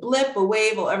just a blip, a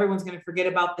wave, well, everyone's going to forget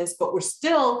about this, but we're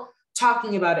still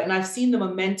talking about it. And I've seen the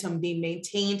momentum being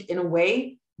maintained in a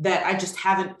way that I just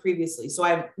haven't previously. So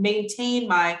I've maintained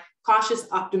my cautious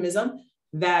optimism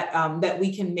that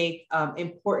we can make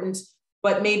important,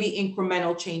 but maybe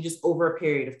incremental changes over a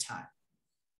period of time.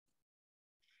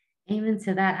 Amen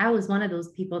to that. I was one of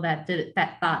those people that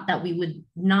thought that we would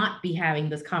not be having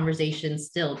this conversation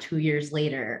still 2 years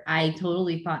later. I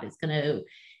totally thought it's going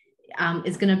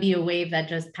to be a wave that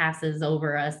just passes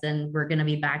over us and we're going to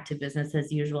be back to business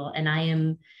as usual. And I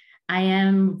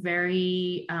am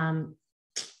very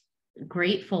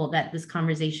grateful that this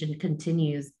conversation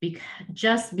continues,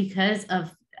 because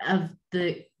of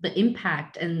the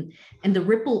impact and the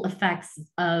ripple effects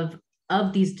of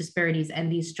these disparities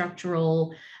and these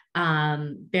structural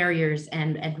barriers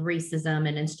and racism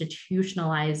and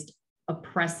institutionalized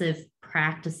oppressive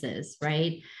practices,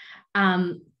 right?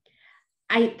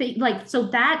 I think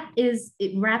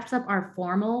it wraps up our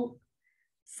formal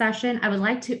session. I would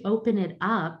like to open it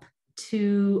up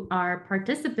to our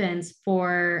participants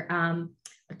for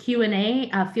a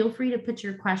Q&A. Feel free to put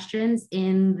your questions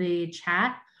in the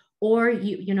chat, or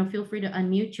feel free to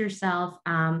unmute yourself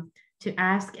to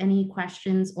ask any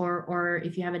questions, or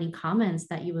if you have any comments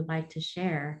that you would like to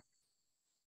share.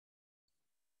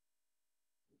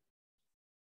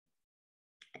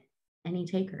 Any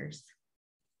takers?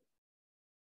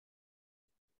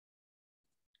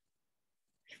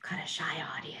 We've got a shy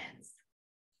audience.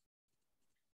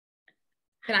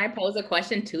 Can I pose a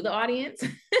question to the audience?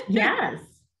 Yes.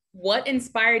 What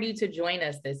inspired you to join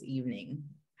us this evening?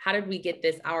 How did we get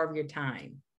this hour of your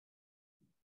time?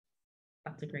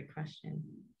 That's a great question.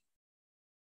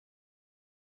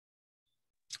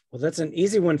 Well, that's an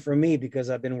easy one for me because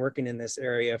I've been working in this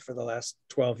area for the last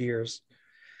 12 years.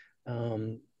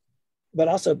 But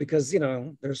also because,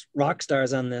 there's rock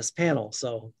stars on this panel,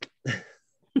 so.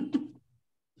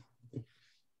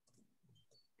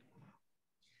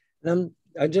 And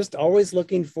I'm just always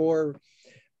looking for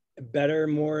better,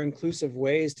 more inclusive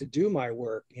ways to do my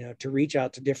work, to reach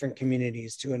out to different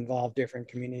communities, to involve different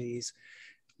communities,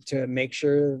 to make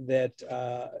sure that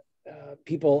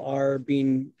people are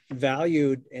being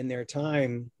valued in their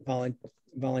time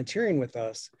volunteering with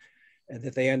us, and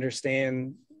that they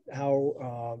understand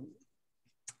how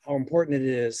important it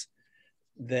is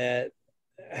that,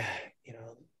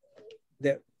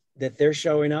 that they're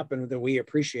showing up and that we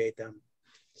appreciate them.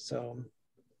 So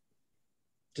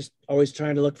just always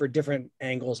trying to look for different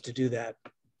angles to do that.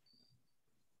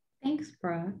 Thanks,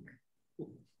 Brock.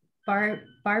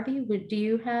 Barbie, do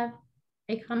you have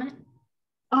a comment?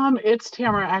 It's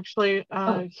Tamara actually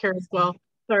here as well.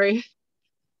 Sorry.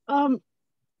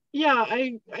 Yeah,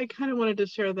 I kind of wanted to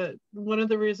share that one of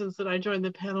the reasons that I joined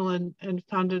the panel and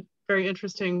found it very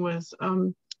interesting was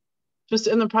just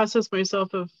in the process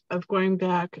myself of going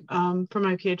back for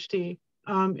my PhD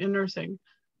in nursing.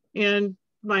 And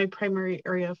my primary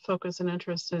area of focus and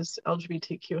interest is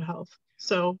LGBTQ health.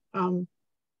 So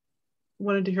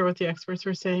wanted to hear what the experts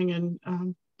were saying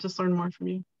and just learn more from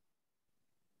you.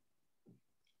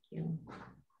 Thank you.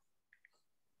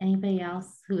 Anybody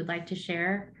else who would like to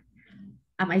share?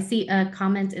 I see a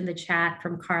comment in the chat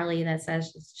from Carly that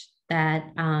says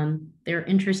that they're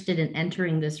interested in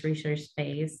entering this research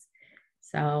space.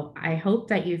 So I hope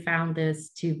that you found this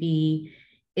to be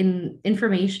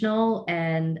informational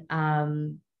and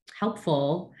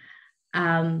helpful.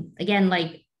 Again,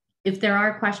 like if there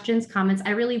are questions, comments,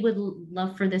 I really would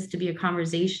love for this to be a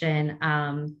conversation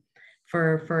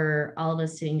for all of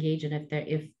us to engage in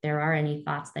if there are any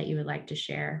thoughts that you would like to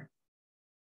share.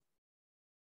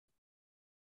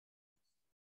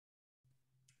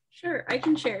 Sure, I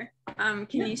can share. Can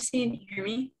you see and hear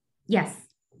me? Yes.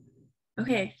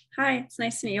 Okay, hi, it's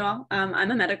nice to meet you all. I'm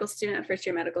a medical student, a first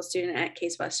year medical student at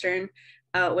Case Western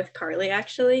with Carly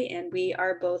actually, and we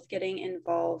are both getting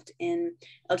involved in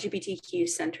LGBTQ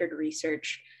centered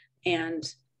research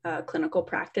and clinical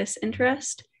practice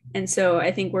interest. And so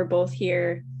I think we're both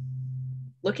here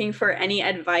looking for any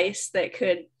advice that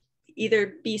could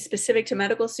either be specific to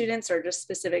medical students or just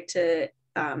specific to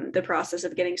the process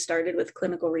of getting started with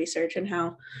clinical research and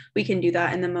how we can do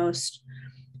that in the most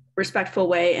respectful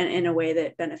way and in a way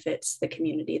that benefits the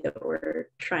community that we're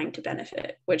trying to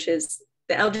benefit, which is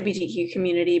the LGBTQ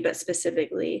community, but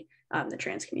specifically the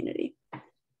trans community.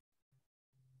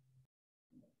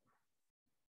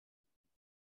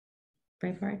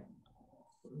 Braveheart.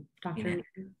 Dr.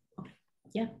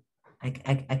 Yeah. I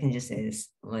can just say this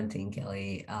one thing,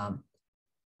 Kelly.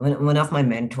 One of my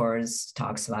mentors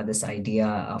talks about this idea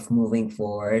of moving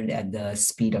forward at the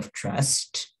speed of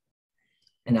trust.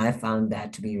 And I found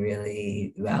that to be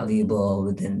really valuable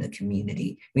within the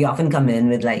community. We often come in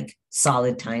with like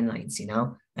solid timelines, you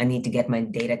know, I need to get my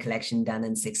data collection done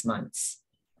in 6 months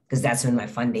because that's when my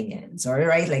funding ends, or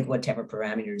right, like whatever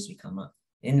parameters we come up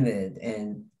in with.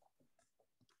 And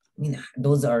I mean,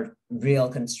 those are real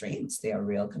constraints. They are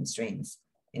real constraints.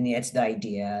 And yet the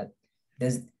idea,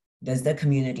 does the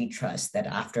community trust that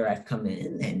after I've come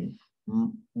in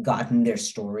and gotten their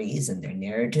stories and their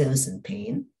narratives and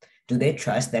pain, do they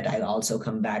trust that I'll also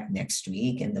come back next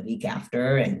week and the week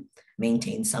after and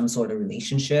maintain some sort of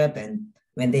relationship? And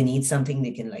when they need something,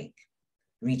 they can like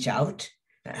reach out.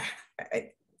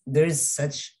 I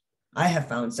have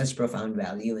found such profound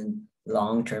value in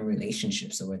long-term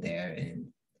relationships over there and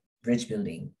bridge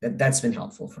building. That's been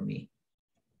helpful for me.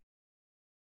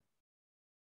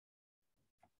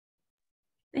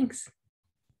 Thanks.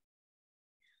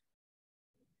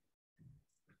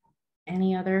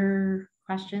 Any other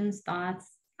questions, thoughts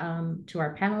to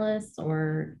our panelists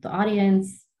or the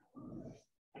audience?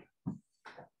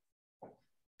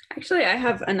 Actually, I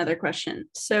have another question.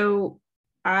 So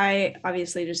I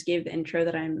obviously just gave the intro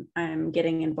that I'm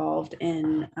getting involved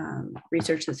in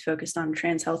research that's focused on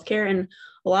trans healthcare, and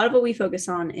a lot of what we focus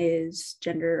on is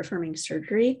gender affirming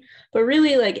surgery, but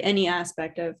really like any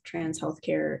aspect of trans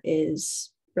healthcare is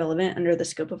relevant under the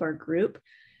scope of our group.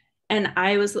 And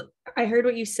I heard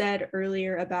what you said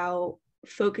earlier about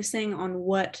focusing on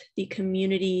what the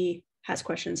community has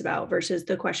questions about versus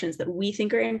the questions that we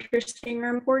think are interesting or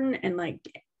important,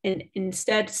 and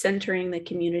instead centering the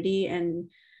community and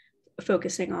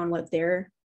focusing on what their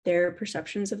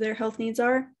perceptions of their health needs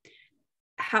are.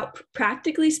 How,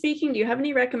 practically speaking, do you have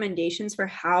any recommendations for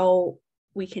how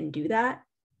we can do that?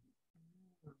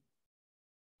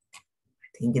 I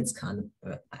think it's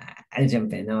I'll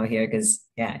jump in over here because,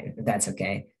 yeah, if that's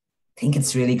okay. I think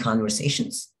it's really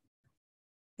conversations.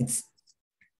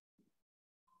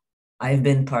 I've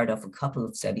been part of a couple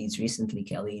of studies recently,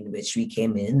 Kelly, in which we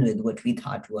came in with what we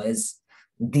thought was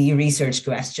the research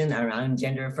question around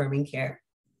gender affirming care.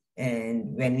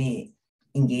 And when we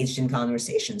engaged in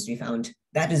conversations, we found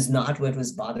that is not what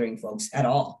was bothering folks at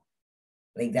all.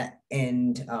 Like that.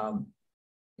 And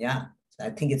yeah, I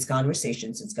think it's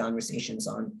conversations. It's conversations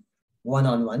on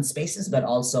one-on-one spaces, but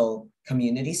also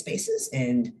community spaces.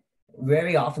 And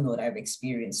very often what I've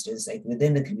experienced is like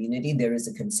within the community, there is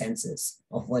a consensus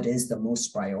of what is the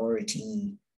most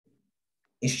priority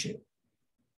issue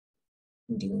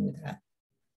in dealing with that.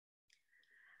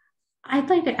 I'd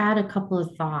like to add a couple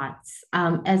of thoughts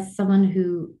as someone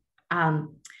who,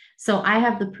 so I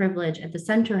have the privilege, and the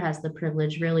center has the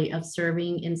privilege really of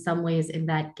serving in some ways in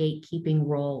that gatekeeping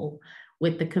role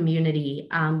with the community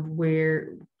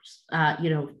where,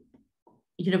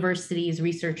 universities,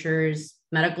 researchers,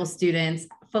 medical students,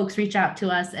 folks reach out to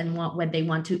us and when they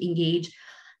want to engage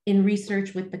in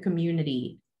research with the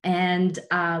community. And,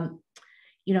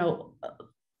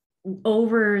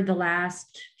 over the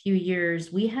last few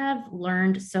years, we have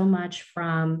learned so much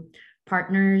from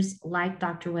partners like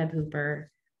Dr.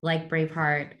 Webb-Hooper, like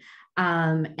Braveheart,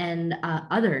 and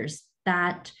others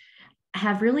that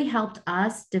have really helped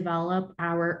us develop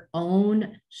our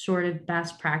own sort of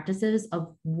best practices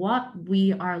of what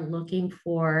we are looking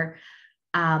for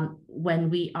when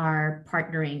we are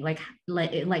partnering? Like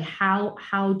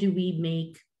how do we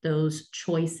make those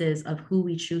choices of who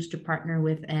we choose to partner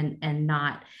with and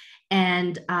not?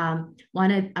 And I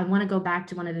want to go back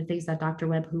to one of the things that Dr.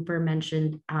 Webb-Hooper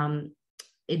mentioned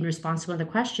in response to one of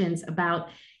the questions about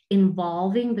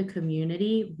involving the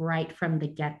community right from the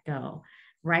get-go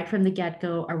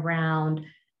around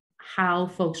how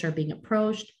folks are being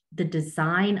approached, the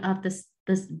design of this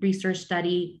research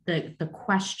study, the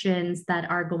questions that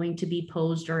are going to be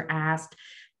posed or asked,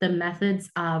 the methods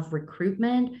of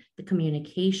recruitment, the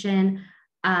communication.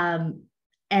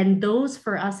 And those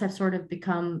for us have sort of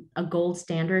become a gold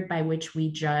standard by which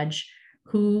we judge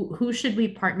who should we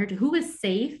partner to, who is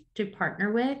safe to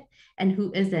partner with and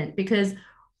who isn't. Because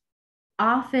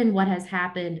often what has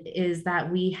happened is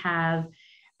that we have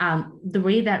the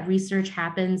way that research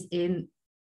happens in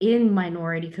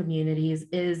minority communities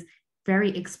is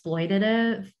very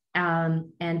exploitative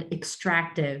and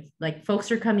extractive. Like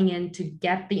folks are coming in to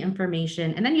get the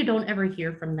information and then you don't ever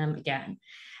hear from them again.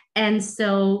 And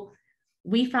so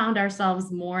we found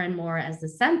ourselves more and more as the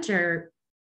center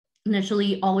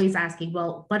initially always asking,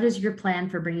 well, what is your plan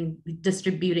for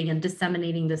distributing and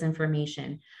disseminating this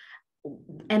information?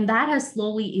 And that has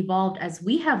slowly evolved as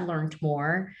we have learned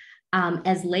more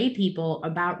as lay people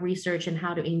about research and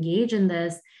how to engage in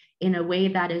this in a way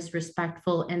that is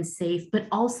respectful and safe, but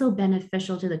also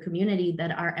beneficial to the community,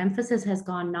 that our emphasis has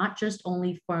gone not just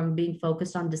only from being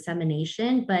focused on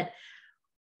dissemination, but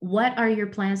what are your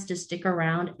plans to stick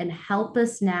around and help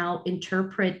us now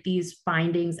interpret these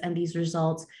findings and these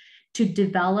results to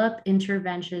develop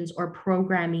interventions or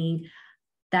programming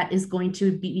that is going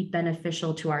to be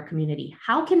beneficial to our community?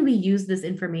 How can we use this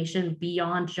information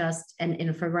beyond just an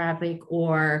infographic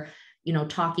or,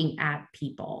 talking at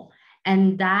people?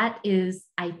 And that is,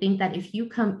 I think that if you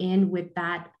come in with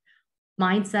that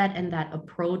mindset and that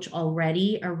approach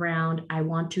already around, I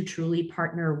want to truly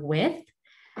partner with,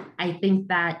 I think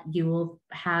that you will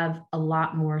have a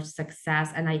lot more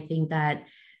success. And I think that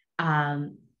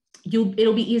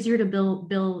it'll be easier to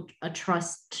build a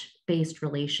trust-based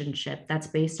relationship that's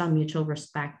based on mutual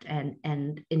respect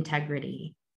and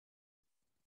integrity.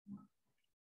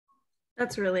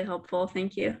 That's really helpful.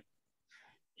 Thank you.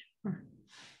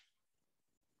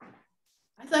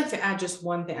 I'd like to add just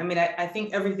one thing. I mean, I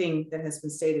think everything that has been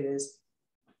stated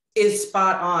is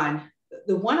spot on.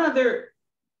 The one other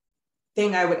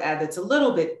thing I would add that's a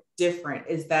little bit different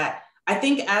is that I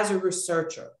think as a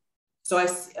researcher, so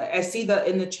I see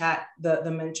in the chat the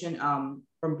mention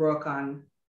from Brooke on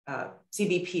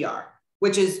CBPR,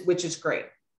 which is great.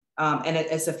 And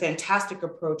it's a fantastic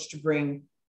approach to bring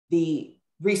the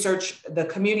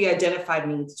community identified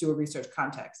needs to a research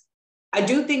context. I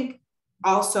do think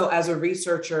also as a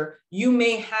researcher, you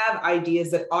may have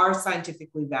ideas that are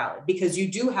scientifically valid because you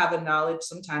do have a knowledge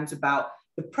sometimes about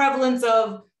the prevalence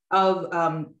of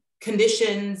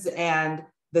conditions and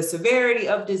the severity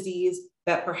of disease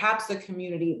that perhaps the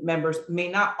community members may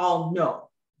not all know,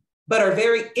 but are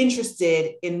very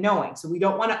interested in knowing. So we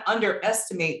don't want to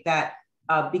underestimate that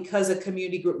because a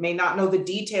community group may not know the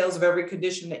details of every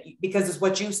condition because it's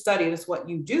what you study, it's what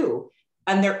you do,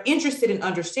 and they're interested in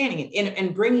understanding it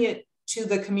and bringing it to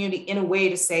the community in a way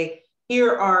to say,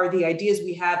 here are the ideas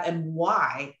we have and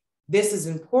why this is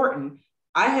important.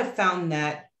 I have found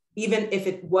that even if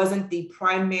it wasn't the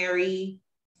primary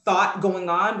thought going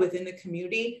on within the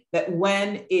community, that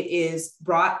when it is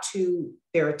brought to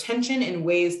their attention in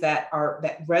ways that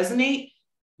resonate,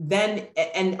 then,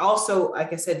 and also,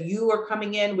 like I said, you are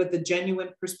coming in with a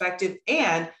genuine perspective,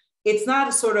 and it's not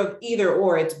a sort of either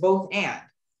or, it's both and,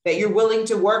 that you're willing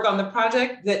to work on the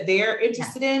project that they're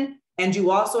interested in, and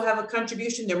you also have a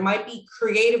contribution. There might be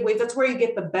creative ways. That's where you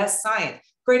get the best science,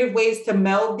 creative ways to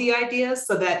meld the ideas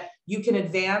so that you can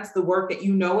advance the work that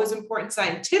you know is important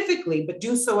scientifically, but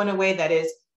do so in a way that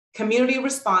is community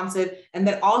responsive and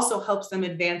that also helps them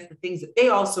advance the things that they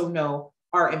also know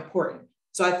are important.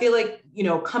 So I feel like,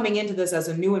 coming into this as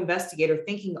a new investigator,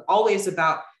 thinking always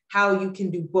about how you can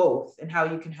do both and how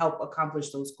you can help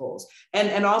accomplish those goals.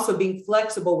 And also being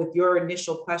flexible with your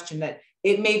initial question that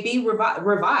it may be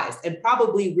revised and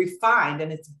probably refined,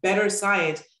 and it's better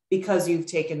science because you've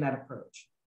taken that approach.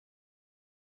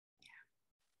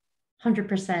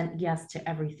 100% yes to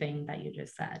everything that you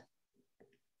just said.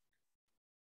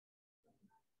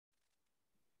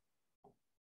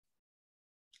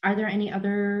 Are there any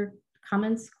other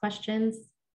comments, questions?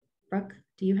 Brooke,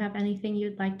 do you have anything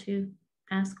you'd like to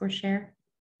ask or share?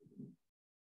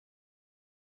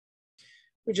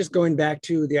 We're just going back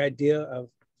to the idea of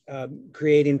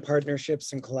creating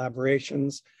partnerships and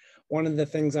collaborations. One of the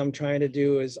things I'm trying to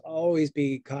do is always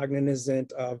be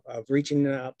cognizant of reaching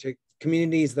out to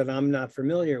communities that I'm not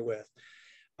familiar with,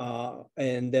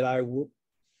 and that I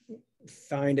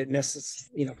find it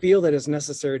necessary, feel that it's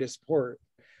necessary to support.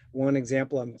 One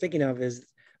example I'm thinking of is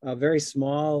a very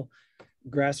small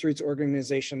grassroots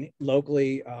organization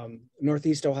locally,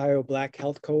 Northeast Ohio Black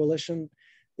Health Coalition.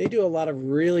 They do a lot of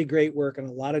really great work in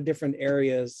a lot of different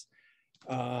areas.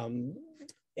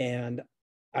 And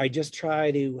I just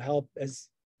try to help as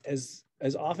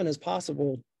often as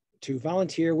possible to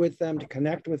volunteer with them, to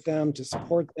connect with them, to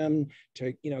support them,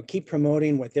 to keep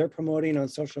promoting what they're promoting on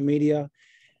social media,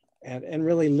 and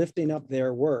really lifting up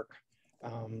their work.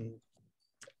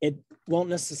 It won't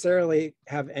necessarily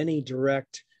have any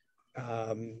direct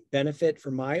benefit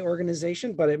for my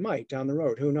organization, but it might down the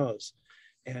road, who knows?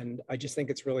 And I just think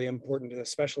it's really important to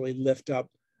especially lift up,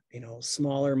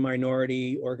 smaller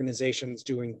minority organizations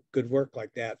doing good work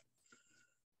like that.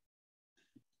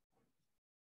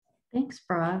 Thanks,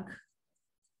 Brock.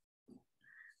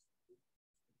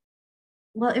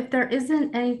 Well, if there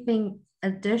isn't anything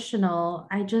additional,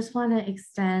 I just want to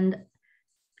extend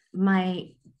my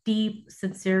deep,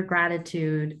 sincere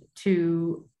gratitude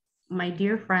to my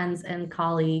dear friends and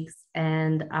colleagues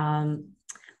and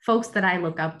folks that I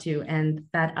look up to and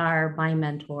that are my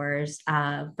mentors,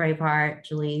 Braveheart,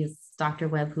 Gelise, Dr.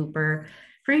 Webb-Hooper,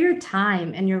 for your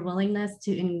time and your willingness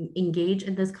to engage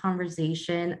in this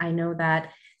conversation. I know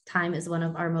that time is one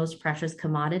of our most precious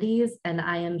commodities, and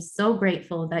I am so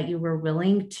grateful that you were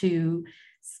willing to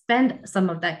spend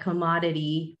some of that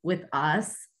commodity with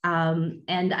us.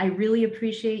 And I really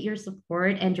appreciate your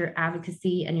support and your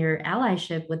advocacy and your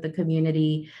allyship with the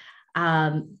community,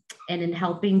 and in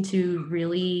helping to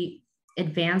really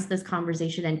advance this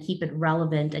conversation and keep it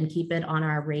relevant and keep it on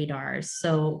our radars.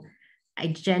 So I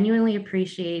genuinely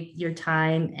appreciate your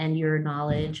time and your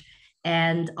knowledge.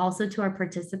 And also to our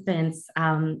participants,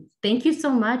 thank you so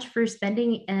much for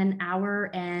spending an hour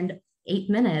and 8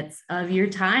 minutes of your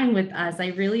time with us. I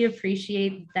really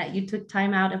appreciate that you took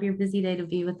time out of your busy day to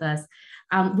be with us.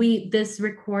 This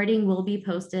recording will be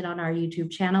posted on our YouTube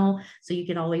channel, so you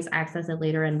can always access it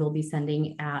later, and we'll be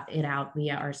sending it out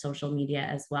via our social media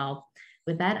as well.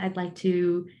 With that, I'd like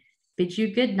to bid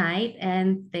you good night,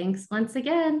 and thanks once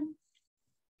again.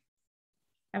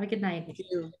 Have a good night.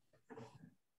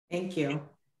 Thank you.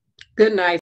 Good night.